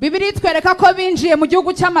land. Bibiliya itwereka ko binjiye mu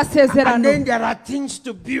gihugu cy'amasezerano. And then there are things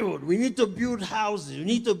to build. We need to build houses. We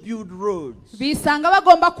need to build roads. Bisanga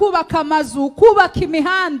bagomba kubaka amazu, kubaka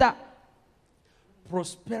imihanda.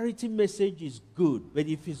 Prosperity message is good, but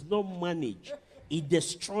if it's not managed, it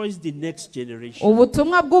destroys the next generation.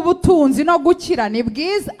 Ubutumwa bw'ubutunzi no gukira ni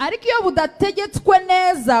bwiza, ariko iyo budategetswe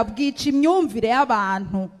neza bwica imyumvire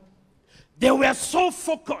y'abantu. They were so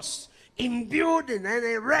focused in building and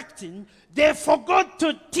erecting, they forgot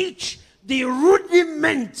to teach the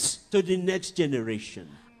rudiments to the next generation.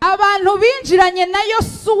 Abantu binjiranye na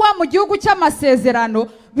Yosuwa mu gihugu cy'amasezerano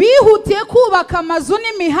bihutiye kubaka amazu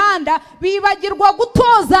n'imihanda, bibagirwa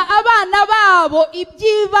gutoza abana babo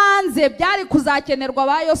ibyibanze byari kuzakenerwa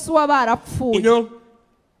ba Yosuwa barapfuye. You know,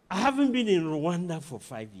 I haven't been in Rwanda for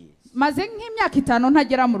 5 years. Maze nk'imyaka 5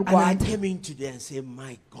 ntagera mu And I Rwanda. came in today and said,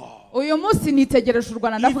 my God. Uyu munsi nitegereje u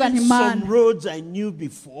Rwanda ndavuga nti Even Mana, some roads I knew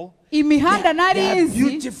before, imihanda there are nari nzi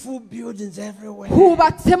beautiful buildings everywhere.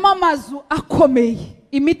 hubatsemo amazu akomeye,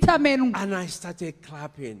 imitamenwa. And I started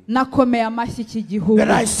clapping. Nakomeye amashyi iki gihugu. But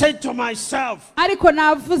I said to myself, Ariko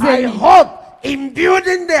navuze I nti, hope in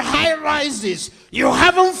building the high rises, you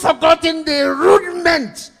haven't forgotten the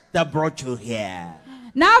rudiments that brought you here.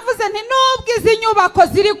 navuze nti nubwo izi nyubako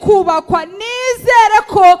ziri kubakwa, nizere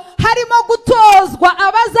ko harimo gutozwa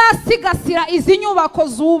abazasigasira izi nyubako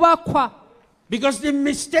zubakwa. Because the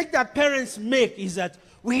mistake that parents make is that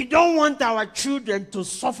we don't want our children to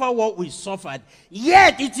suffer what we suffered.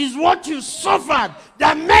 Yet it is what you suffered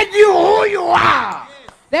that made you who you are.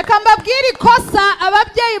 Reka mbabwire ikosa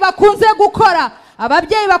ababyeyi bakunze gukora.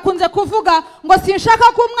 Ababyeyi bakunze kuvuga ngo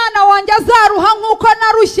sinshaka ko umwana wanjye azaruha nkuko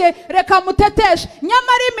narushye, reka muteteshe.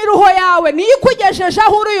 Nyamara imiruho yawe niyo ikugejeje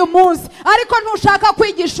aho uri uyu munsi, ariko ntushaka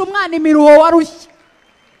kwigisha umwana imiruho warushye.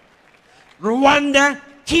 Rwanda,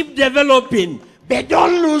 keep developing, but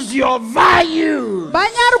don't lose your value.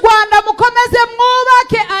 Banyarwanda mukomeze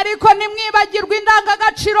mwubake, ariko nimwibagirwe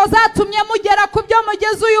indangagaciro zatumye mugera ku byo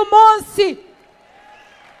mugeze uyu munsi.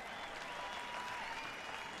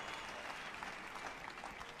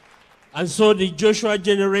 And so the Joshua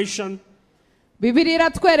generation, Bibiri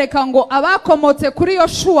iratwereka ngo abakomotse kuri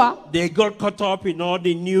Yoshua they got caught up in all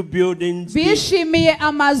the new buildings, bishimiye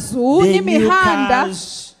amazu the new n'imihanda,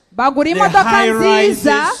 cars, bagura the imodoka high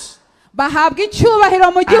nziza, rises, bahabwa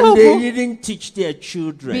icyubahiro mu and gihugu, they didn't teach their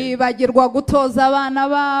children bibagirwa gutoza abana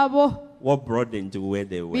babo, what brought them to where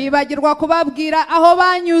they were. bibagirwa kubabwira aho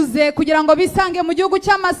banyuze kugira ngo bisange mu gihugu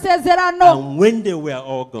cy'amasezerano. And when they were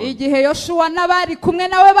all gone, Igihe Yoshua n'abari kumwe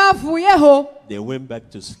nawe bavuyeho, they went back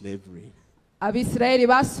to slavery. Abisirayeli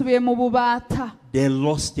basubiye mu bubata, They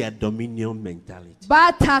lost their dominion mentality.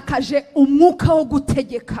 batakaje umwuka wo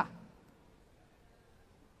gutegeka.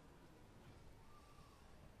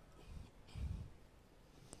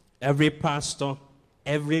 Every pastor,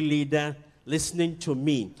 every leader listening to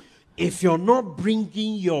me, if you're not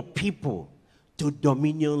bringing your people to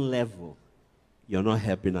dominion level, you're not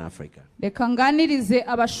helping Africa. Reka nganirize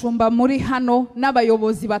abashumba muri hano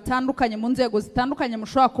n'abayobozi batandukanye mu nzego zitandukanye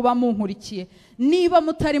mushobora kuba munkurikiye. Niba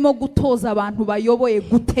mutarimo gutoza abantu bayoboye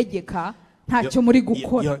gutegeka, ntacyo muri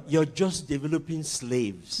gukora. You're just developing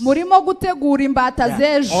slaves. Murimo gutegura imbata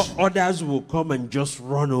z'ejo. Others will come and just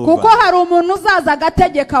run over. Kuko hari umuntu uzaza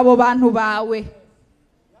agategeka abo bantu bawe.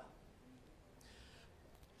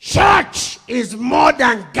 Church is more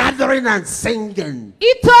than gathering and singing.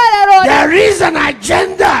 Itorero There is an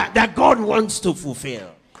agenda that God wants to fulfill.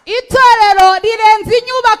 Itorero rirenze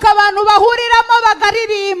inyubako abantu bahuriramo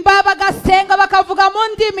bakaririmba bagasenga bakavuga mu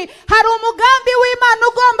ndimi. Hari umugambi w'Imana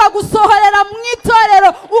ugomba gusohorera mu itorero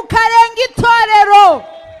ukarenga itorero.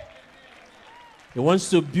 He wants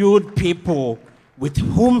to build people with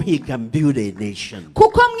whom he can build a nation.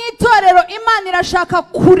 Kuko mu itorero Imana irashaka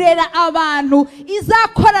kurera abantu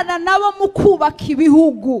izakorana nabo mu kubaka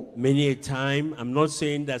ibihugu. Many a time, I'm not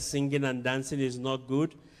saying that singing and dancing is not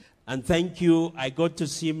good. And thank you, I got to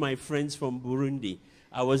see my friends from Burundi.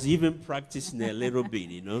 I was even practicing a little bit,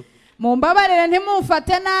 you know. Mumbabarire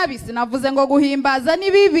ntimumfate nabi, sinavuze ngo guhimbaza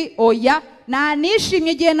ni bibi, oya.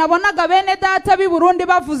 Nishimye igihe nabonaga bene data b'i Burundi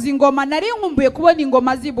bavuza ingoma, nari nkumbuye kubona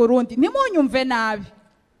ingoma z'i Burundi. Ntimunyumve nabi.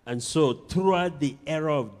 And so, throughout the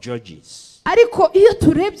era of judges, Ariko iyo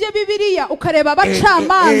turebye Bibiliya ukareba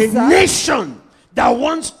abacamanza, a nation that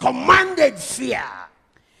once commanded fear,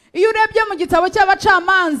 iyo urebye mu gitabo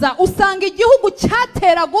cy'abacamanza usanga igihugu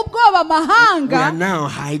cyateraga ubwoba amahanga, we are now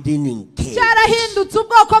hiding in caves cyarahindutse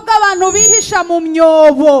ubwoko bw'abantu bihisha mu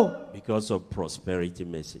myobo because of prosperity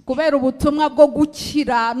message. kubera ubutumwa bwo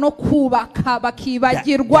gukira no kubaka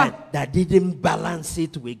bakibagirwa. That didn't balance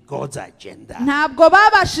it with God's agenda. Ntabwo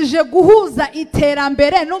babashije guhuza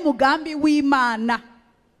iterambere n'umugambi w'Imana.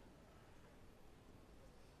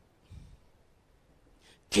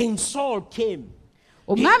 King Saul came.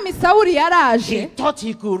 Umwami Sawuli He yaraje. thought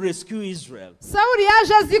he could rescue Israel. Sawuli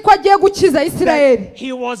yaje azi ko agiye gukiza Isirayeli.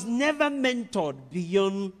 He was never mentored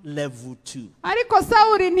beyond level 2. Ariko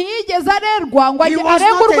Sawuli ntiyigeze arerwa ngo He was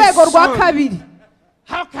arenge not a urwego rwa son. kabiri.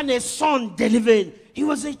 How can a son deliver? He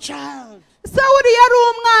was a child. Sawuli yari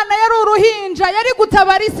umwana, yari uruhinja, yari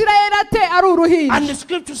gutabara Isirayeli ate ari uruhinja. And the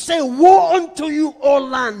scripture says, woe unto you, O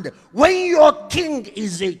land, when your king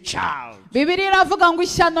is a child. Bibiri iravuga ngo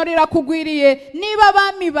ishyano rirakugwiriye niba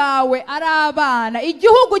abami bawe ari abana.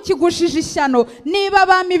 Igihugu kigushije ishyano niba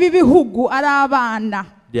abami b'ibihugu ari abana.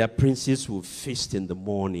 Their princes will feast in the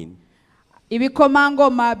morning.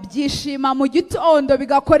 Ibikomangoma byishima mu gitondo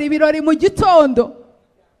bigakora ibirori mu gitondo.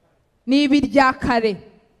 N'ibirya kare.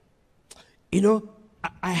 You know,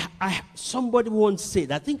 somebody once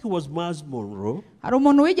said, I think it was Miles Monroe, Hari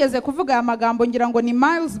umuntu wigeze kuvuga aya magambo ngira ngo ni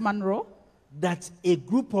Miles Monroe, that a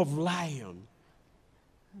group of lions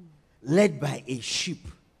led by a sheep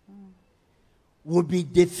would be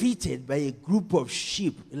defeated by a group of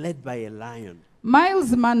sheep led by a lion.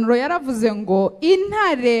 Miles Monroe yaravuze ngo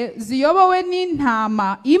intare ziyobowe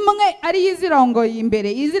n'intama imwe ari izirongoye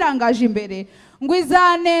imbere, izirangaje imbere, ngo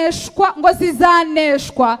izaneshwa, ngo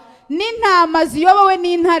zizaneshwa n'intama ziyobowe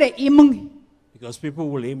n'intare imwe. Because people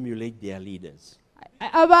will emulate their leaders.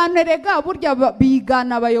 abantu erega burya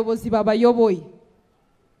bigana abayobozi babayoboye.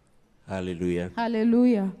 Hallelujah.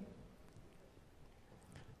 Hallelujah.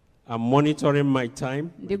 I'm monitoring my time.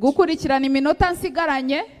 Ndi gukurikirana iminota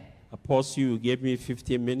nsigaranye. Apostle, you gave me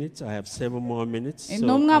 15 minutes. I have 7 more minutes. So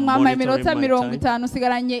Intumwa I'm mwambaye monitoring iminota my 50 time.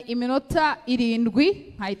 nsigaranye iminota 7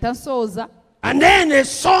 nkahita nsoza. And then a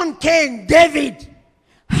son came, David.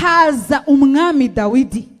 Haza umwami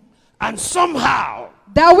Dawidi. And somehow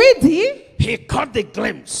Dawidi he caught the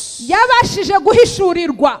glimpse yabashije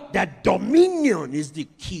guhishurirwa that dominion is the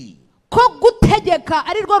key. ko gutegeka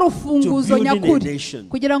ari rwo rufunguzo nyakuri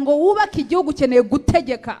kugira ngo wubake igihugu ukeneye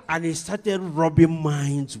gutegeka. And he started rubbing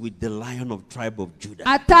minds with the Lion of tribe of Judah.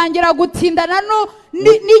 Atangira gutindana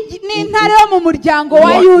n'intare yo mu muryango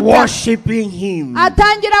wa Yuda. Worshiping him.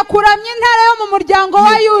 Atangira kuramya intare yo mu muryango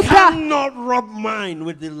wa You Yuda. cannot rub mind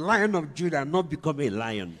with the Lion of Judah and not become a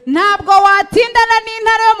lion. Ntabwo watindana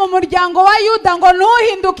n'intare yo mu muryango wa Yuda ngo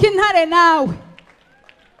ntuhinduke intare nawe.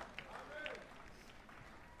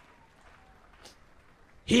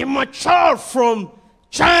 He matured from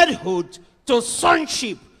childhood to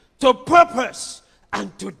sonship to purpose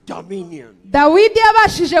and to dominion. Dawidi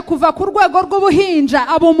yabashije kuva ku rwego rw'ubuhinja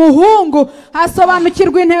aba umuhungu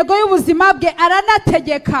asobanukirwa intego y'ubuzima bwe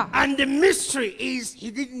aranategeka. And the mystery is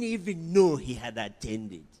he didn't even know he had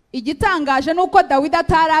attained. Igitangaje nuko Dawidi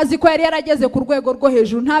atarazi ko yari yarageze ku rwego rwo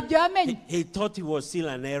hejuru, ntabyo yamenye. He thought he was still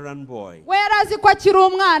an errand boy. We yarazi ko akiri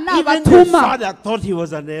umwana Even the batuma. father thought he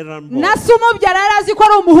was an errand boy. Na se umubyara yarazi ko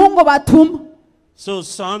ari umuhungu batuma. So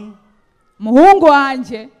son, Muhungu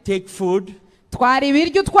wanjye, take food twara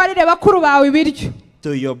ibiryo utwarire bakuru bawe ibiryo.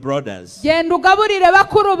 to your brothers. Genda ugaburire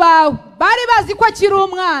bakuru bawe. Bari bazi ko akiri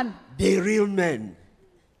umwana. The real men.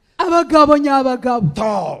 Abagabo nyabagabo.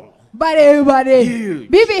 Tall. Barebare. Huge.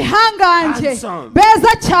 B'ibihanganje. Handsome.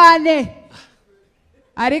 Beza cyane.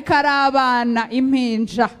 Ariko ari abana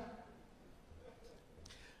impinja.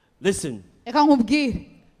 Listen. Reka nkubwire.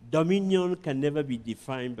 Dominion can never be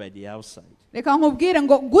defined by the outside. Reka nkubwire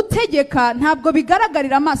ngo gutegeka ntabwo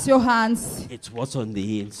bigaragarira amaso yo hanze. It's what's on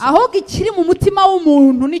the inside. Ahubwo ikiri mu mutima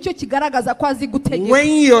w'umuntu nicyo kigaragaza ko azi gutegeka. When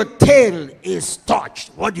your tail is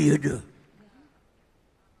touched, what do?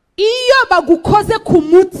 Iyo bagukoze ku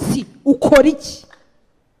mutsi ukora iki?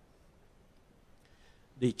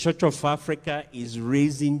 The Church of Africa is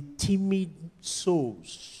raising timid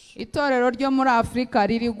souls Itorero ryo muri Afrika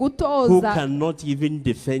riri who gutoza. cannot even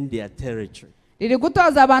defend their territory. Riri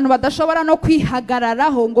gutoza abantu badashobora no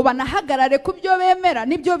kwihagararaho ngo banahagarare ku byo bemera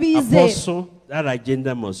n'ibyo bizera. Apostle, that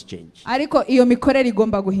agenda must change. Ariko iyo mikorere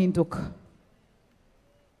igomba guhinduka.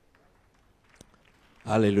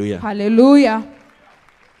 Hallelujah. Hallelujah.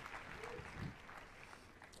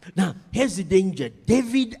 Now, here's the danger.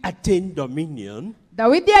 David attained dominion.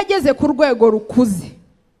 Dawidi yageze ku rwego rukuze.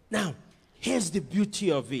 Now, here's the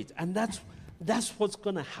beauty of it. And that's what's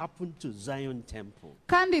going to happen to Zion Temple.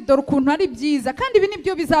 Kandi dore ukuntu ari byiza kandi ibi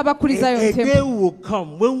nibyo bizaba kuri Zion A day Temple. will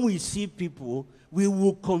come when we see people, we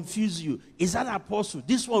will confuse you. Is that apostle?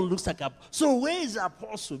 This one looks like apostle. So where is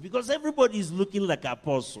apostle? Because everybody is looking like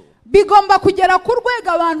apostle. Bigomba kugera ku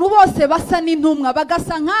rwego abantu bose basa n'intumwa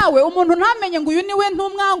bagasa nkawe, umuntu ntamenye ngo uyu niwe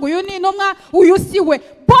ntumwa, ngo uyu ni intumwa, uyu siwe.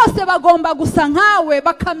 Bose bagomba gusa nkawe,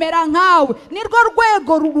 bakamera nkawe. Nirwo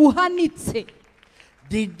rwego ruhanitse.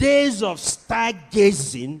 The days of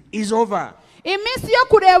stargazing is over. Iminsi yo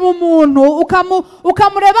kureba umuntu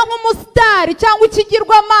ukamureba nk'umusitari cyangwa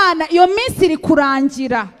ikigirwamana, iyo minsi iri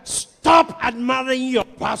kurangira. Stop admiring your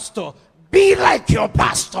pastor. Be like your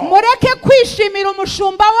pastor. Mureke kwishimira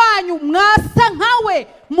umushumba wanyu, mwasa nkawe,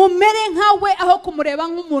 mumere nkawe aho kumureba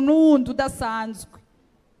nk'umuntu wundi udasanzwe.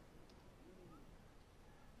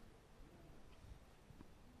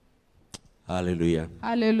 Hallelujah.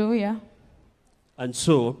 Hallelujah. And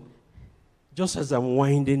so, just as I'm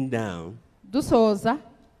winding down, Dusoza.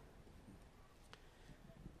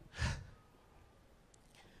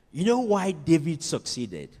 you know why David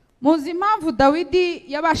succeeded? Muzi impamvu Dawidi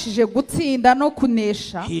yabashije gutsinda no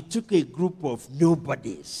kunesha. He took a group of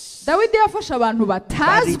nobodies. Dawidi yafashe abantu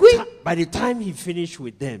batazwi, By the time he finished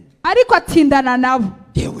with them, ariko atindana nabo.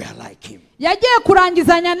 they were like him. Yagiye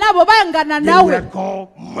kurangizanya nabo bangana They nawe. were called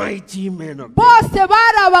mighty men of God. Bose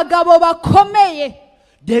bari abagabo bakomeye.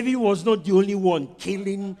 David was not the only one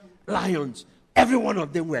killing lions. Every one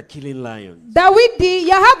of them were killing lions. Dawidi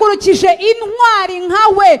yahagurukije intwari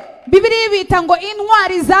nkawe. Bibiliya bita ngo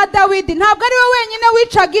intwari za Dawidi. Ntabwo ari we wenyine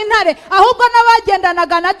wicaga intare, ahubwo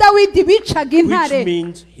n'abagendanaga na Dawidi bicaga intare. Which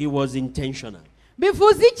means he was intentional.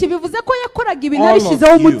 Bivuze iki? Bivuze ko yakoraga ibintu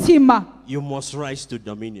abishyizeho umutima. You must rise to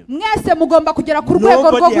dominion. Mwese mugomba kugera ku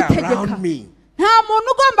rwego rwo Nobody gutegeka. around me nta muntu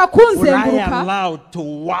ugomba Would I kunzenguruka allow to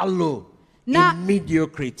wallow in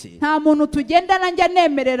mediocrity? nta muntu tugendana njya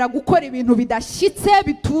nemerera gukora ibintu bidashyitse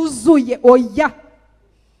bituzuye oya.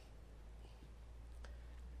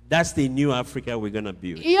 That's the new Africa we're going to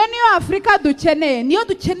build. Iyo niyo Afrika dukeneye, niyo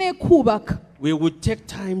dukeneye kubaka. We will take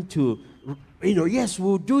time to, yes,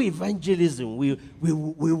 we'll do evangelism. We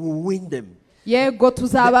will win them. Yego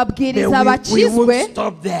tuzababwiriza we bakizwe, won't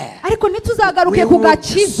stop there. ariko ntituzagaruke We ku will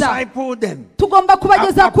gakiza. disciple them. Tugomba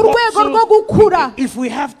kubageza ku rwego rwo gukura. If we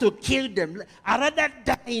have to kill them, I'd rather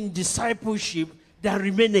die in discipleship than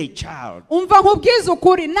remain a child. Umva nkubwiza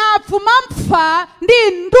ukuri, napfuma mpfa ndi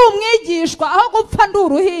umwigishwa aho gupfa ndi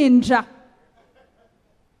uruhinja.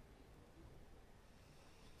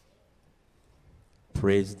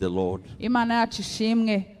 Praise the Lord. Imana yacu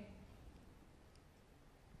ishimwe.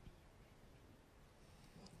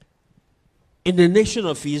 In the nation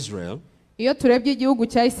of Israel, Iyo turebye igihugu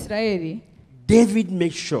cya Isirayeli, David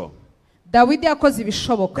made sure Dawidi yakoze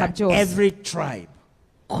ibishoboka that byose every tribe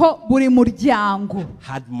ko buri muryango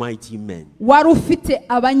had mighty men. wari ufite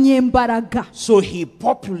abanyembaraga. So he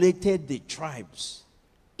populated the tribes.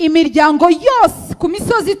 Imiryango yose ku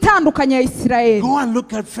misozi itandukanye ya Isirayeli. Go and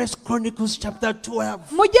look at 1 Chronicles chapter 12.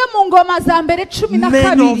 Mujye mu ngoma za mbere 12.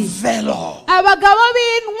 Men of valor Abagabo who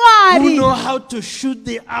b'intwari know how to shoot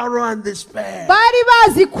the arrow and the spear. bari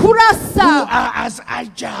bazi Who kurasa, are as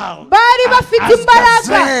agile bari bafite as imbaraga,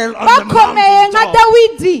 gazelle on the bakomeye nka mountaintop.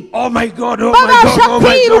 Dawidi, Oh my God, oh my babasha God, oh my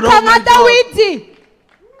God, kwiruka oh nka my God. Dawidi.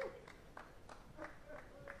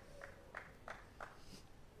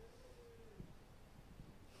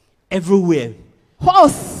 Everywhere,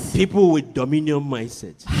 Hose people with dominion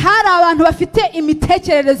mindset. hari abantu bafite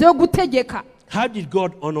imitekerereze yo gutegeka. How did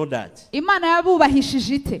God honor that? Imana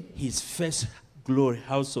yabubahishije ite? His first glory,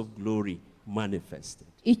 house of glory, manifested.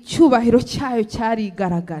 Icyubahiro cyayo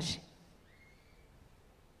cyarigaragaje.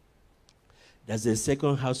 There's a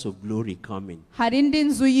second house of glory coming. Hari indi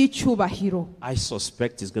nzu y'icyubahiro I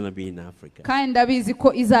suspect it's going to be in Africa. kandi ndabizi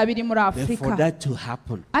ko izaba iri muri But for Afurika. that to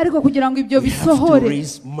happen, Ariko kugira ngo ibyo we have to bisohore,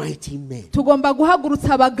 raise mighty men tugomba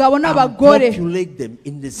guhagurutsa abagabo and n'abagore populate them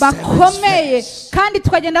in the seven bakomeye spheres. kandi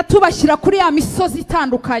tukagenda tubashyira kuri ya misozi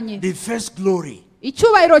itandukanye. The first glory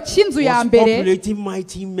Icyubahiro cy'inzu ya was mbere populating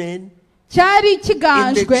mighty men cyari in the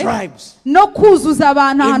kiganjwe tribes. no kuzuza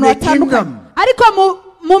abantu ahantu In the hatandukanye, kingdom. ariko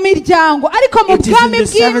mu miryango, ariko mu It is in bwami the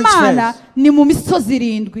seven bw'Imana spheres. ni mu misozi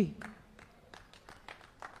 7.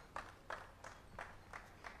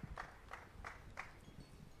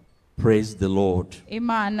 Praise the Lord.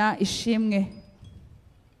 Imana ishimwe.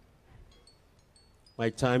 My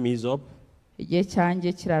time is up. Igihe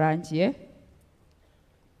cyanjye kirarangiye.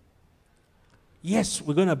 Yes,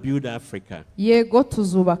 we're going to build Africa. Yego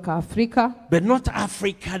tuzubaka Afurika, But not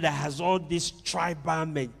Africa that has all this tribal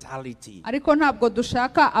mentality. ariko ntabwo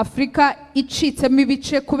dushaka Afurika icitsemo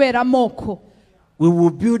ibice kubera amoko. We will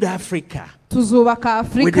build Africa Tuzubaka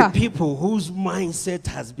with the Afurika people whose mindset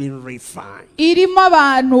has been refined. irimo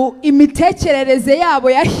abantu imitekerereze yabo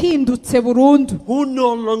yahindutse burundu. Who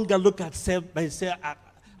no longer look at self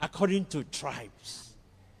according to tribes.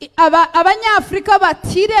 Abanyafurika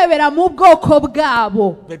batirebera mu bwoko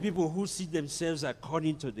bwabo, But people who see themselves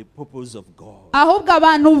according to the purpose of God. ahubwo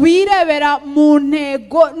abantu birebera mu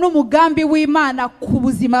ntego n'umugambi w'Imana ku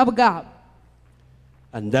buzima bwabo.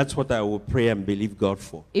 And that's what I will pray and believe God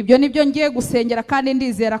for. Ibyo nibyo ngiye gusengera kandi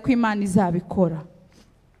ndizera ko Imana izabikora.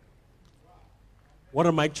 What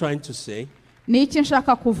am I trying to say? Ni iki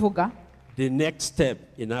nshaka kuvuga? The next step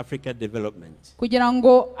in Africa development Kugira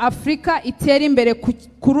ngo Afurika itere imbere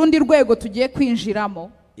ku rundi rwego tugiye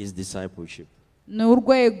kwinjiramo, is discipleship. ni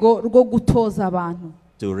urwego rwo gutoza abantu,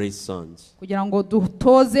 To raise sons. kugira ngo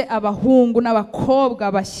dutoze abahungu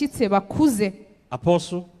n'abakobwa bashyitse bakuze.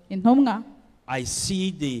 Apostle, Intumwa, I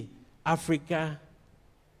see the Africa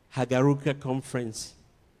Hagaruka conference.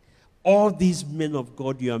 All these men of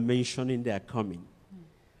God you are mentioning, they are coming.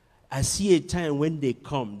 I see a time when they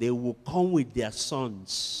come, they will come with their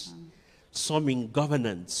sons. Some in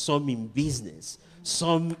governance, some in business,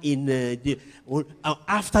 some in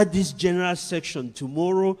after this general section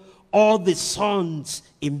tomorrow, all the sons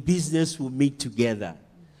in business will meet together.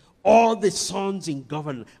 All the sons in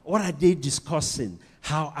governance. What are they discussing?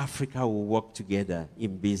 How Africa will work together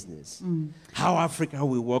in business. How Africa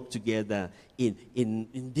will work together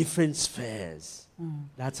in different spheres.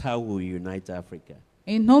 That's how we unite Africa.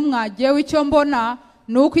 intumwa, jyewe icyo mbona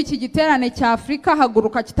nuko iki giterane cya Afrika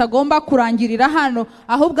haguruka kitagomba kurangirira hano,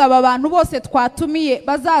 ahubwo aba bantu bose twatumiye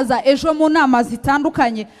bazaza ejo mu nama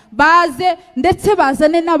zitandukanye, baze ndetse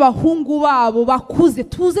bazane n'abahungu babo bakuze,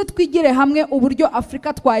 tuze twigire hamwe uburyo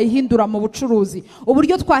Afrika twayihindura mu bucuruzi,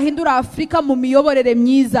 uburyo twahindura Afrika mu miyoborere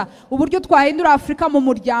myiza, uburyo twahindura Afrika mu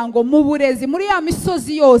muryango, mu burezi, muri ya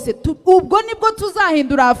misozi yose. Ubwo nibwo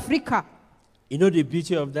tuzahindura Afrika. You know the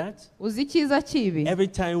beauty of that? Uzi icyiza kibi? Every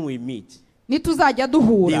time we meet, nituzajya they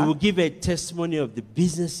duhura will give a testimony of the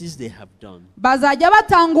businesses they have done. bazajya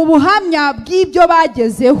batanga ubuhamya bw'ibyo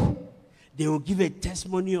bagezeho. They will give a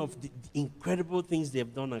testimony of the incredible things they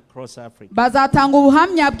have done across Africa. Bazatanga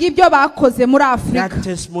ubuhamya bw'ibyo bakoze muri Afrika. That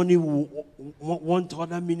testimony will want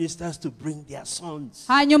other ministers to bring their sons.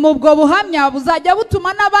 Hanyuma ubwo buhamya buzajya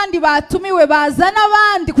butuma n'abandi batumiwe baza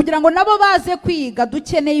n'abandi kugira ngo nabo baze kwiga.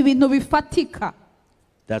 Dukeneye ibintu bifatika.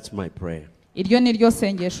 That's my prayer. Iryo ni ryo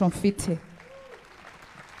sengesho mfite.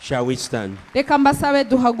 Shall we stand? Reka mbasabe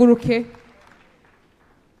duhaguruke.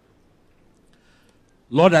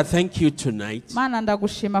 Lord, I thank you tonight. Mana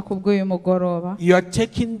ndagushima kubw'uyu mugoroba. You are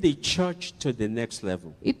taking the church to the next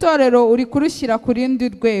level. Itorero uri kurushyira ku rindi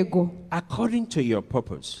rwego. According to your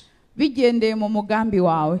purpose. Bigendeye mu mugambi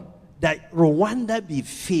wawe. That Rwanda be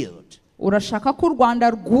filled. Urashaka ko u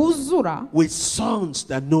Rwanda rwuzura with sons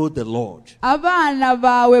that know the Lord. Abana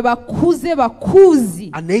bawe bakuze bakuzi.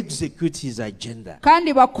 And execute his agenda.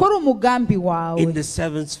 Kandi bakora umugambi wawe. In the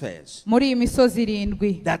 7 spheres. Muri iyi misozi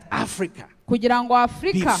 7. That Africa kugira ngo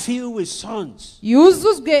Afrika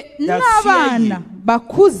yuzuzwe n'abana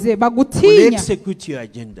bakuze bagutinya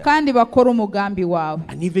kandi bakora umugambi wawe.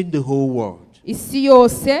 And even the whole world isi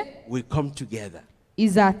yose will come together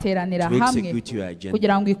izateranira hamwe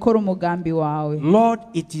kugira ngo ikore umugambi wawe. Lord,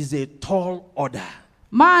 it is a tall order.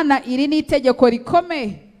 Mana, iri ni itegeko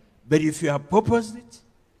rikomeye. But if you have purposed it,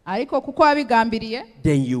 ariko kuko wabigambiriye,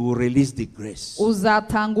 then you will release the grace.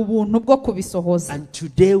 Uzatanga ubuntu bwo kubisohoza. And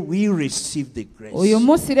today we receive the grace. Uyu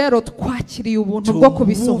munsi rero twakiriye ubuntu bwo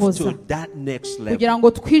kubisohoza kugira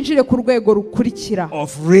ngo twinjire ku rwego rukurikira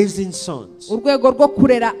of raising sons, urwego rwo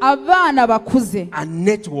kurera abana bakuze, and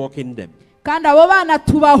networking them, kandi abo bana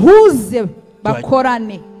tubahuze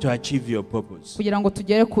bakorane to achieve your purpose. kugira ngo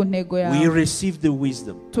tugere ku ntego yawe. We receive the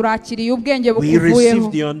wisdom. Turakiriye ubwenge We receive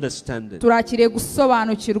bukuvuyeho. the understanding. Turakiriye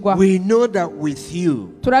gusobanukirwa. We know that with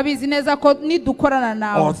you Turabizi neza ko nidukorana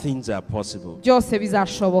nawe all things are possible. byose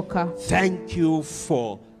bizashoboka. Thank you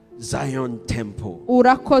for Zion Temple.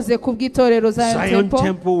 Urakoze kubw'itorero Zion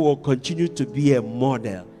Temple will continue to be a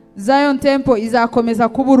model. Zion Temple izakomeza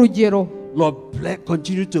kuba urugero. Lord,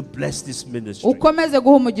 continue to bless this ministry. Ukomeze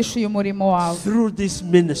guha umugisha uyu murimo wawe. Through this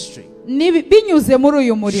ministry, binyuze muri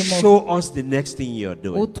uyu murimo, show us the next thing you are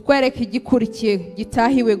doing. Utwereke igikurikiye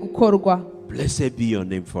gitahiwe gukorwa. Blessed be your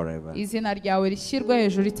name forever. Izina ryawe rishyirwe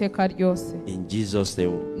hejuru iteka ryose. In Jesus'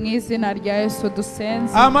 name. Mu izina rya Yesu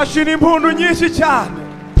dusenze. Amashini impundu nyinshi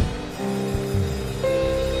cyane.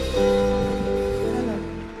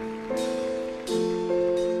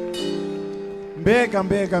 Mbega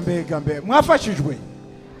mwafashijwe.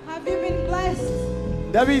 Have you been blessed?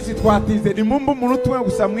 Ndabizi twatize ni mumbu umuntu umwe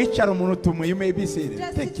gusa mwicara umuntu umwe. You may be seated.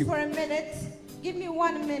 Thank you. For a minute. Give me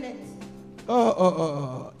 1 minute.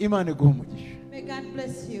 Imana iguhe umugisha. May God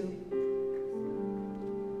bless you.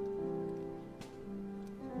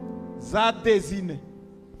 Za dezine.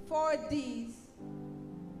 4 D's.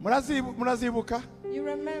 Murazibuka? You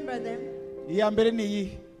remember them? Iya mbere ni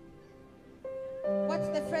iyi. What's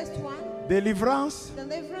the first one? Deliverance.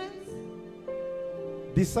 Deliverance.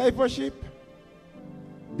 Discipleship.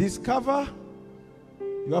 Discover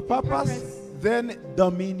your purpose. Then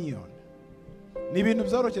dominion. Ni ibintu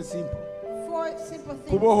byoroshye simple. 4 simple things.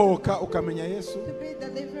 Kubohoka ukamenya Yesu. To be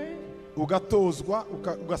delivered. Ugatozwa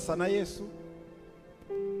ugasana Yesu.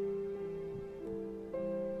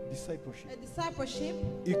 Discipleship. A discipleship.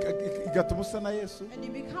 Igatuma usana Yesu. And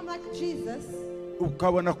you become like Jesus.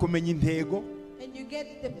 Ukabona kumenya intego. And you get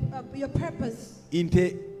your purpose.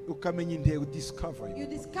 Ukamenya intego, discover. You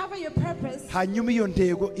discover your purpose. Hanyuma iyo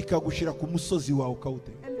ntego ikagushira ku musozi wawe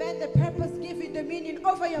ukawute. And then the purpose give you dominion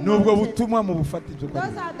over your Nubwo butumwa mu bufata ibyo.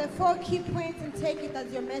 Those are the 4 key points and take it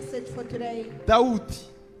as your message for today.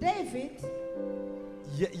 David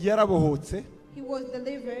yarabohotse. He was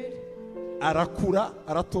delivered. Arakura,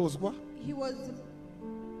 aratozwa. He was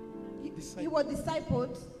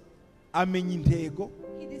discipled. Amenya intego.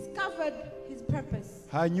 He discovered his purpose.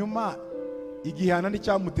 Hanyuma igihana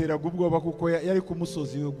n'icyamuteraga ubwoba kuko yari ku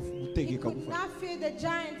musozi wo gutegeka gufata. He could not fear the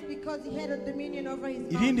giants because he had a dominion over his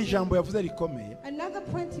mountain. Irindi jambo yavuze rikomeye. Another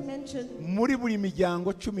point he mentioned. Muri buri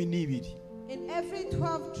miryango 12. In every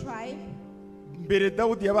 12 tribe. Mbere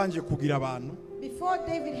Dawudi yabanje kugira abantu. Before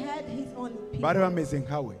David had his own bari people bameze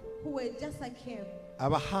nkawe, who were just like him,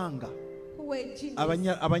 abahanga, who were genius,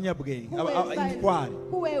 abanyabwenge, who were intwari,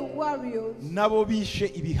 who were warriors. nabo bishe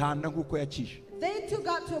ibihanda nk'uko yacishe. They took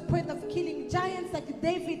out to a point of killing giants like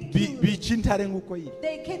David killed. Bica intare nk'uko yishe.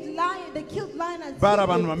 They killed lion and Bari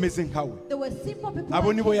abantu zebra. bameze nkawe, They were simple people. abo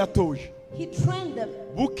like nibo him. yatoje. He trained them.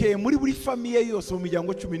 Bukeye muri buri famiye yose mu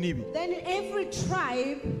miryango 12 Then in every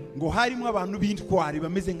tribe, ngo harimo abantu b'intwari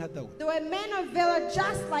bameze nka Dawudi. there were men of valor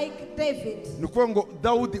just like David. Nuko ngo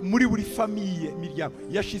Dawudi muri buri famiye miryango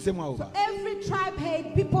yashizemo abo bantu. Every tribe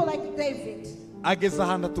had people like David. Ageza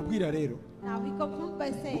ahantu atubwira rero Now he concludes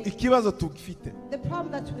by saying, ikibazo tugifite the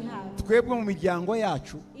problem that we have twebwe mu miryango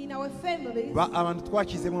yacu, in our families, abantu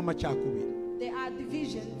twakizemo amacakubiri. there are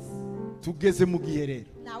divisions. Tugeze mu gihe rero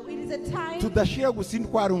Now it is a time tudashira gusa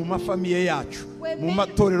intwari mu mafamiye yacu, mu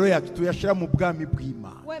matorero yacu, tuyashira mu bwami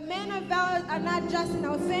bw'Imana. where men of valor are not just in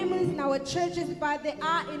our families, in our churches, but they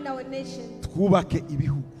are in our nation. Twubake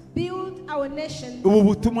ibihugu. Build our nation. Ubu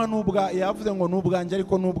butumwa nubwa yavuze ngo nubwanje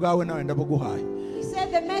ariko nubwawe nawe ndabuguhaye. He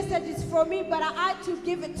said the message is for me, but I had to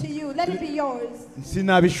give it to you. Let it be yours.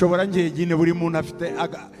 Sinabishobora njyenyine, buri muntu afite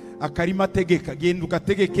akarima ategeka. Genda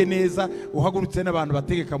ugategeke neza, uhagurutse n'abantu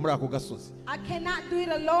bategeka muri ako gasozi. I cannot do it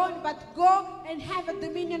alone, but go and have a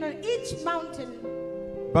dominion on each mountain.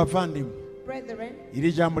 Bavandimwe, Brethren,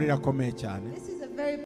 iri jambo rirakomeye cyane. this is a very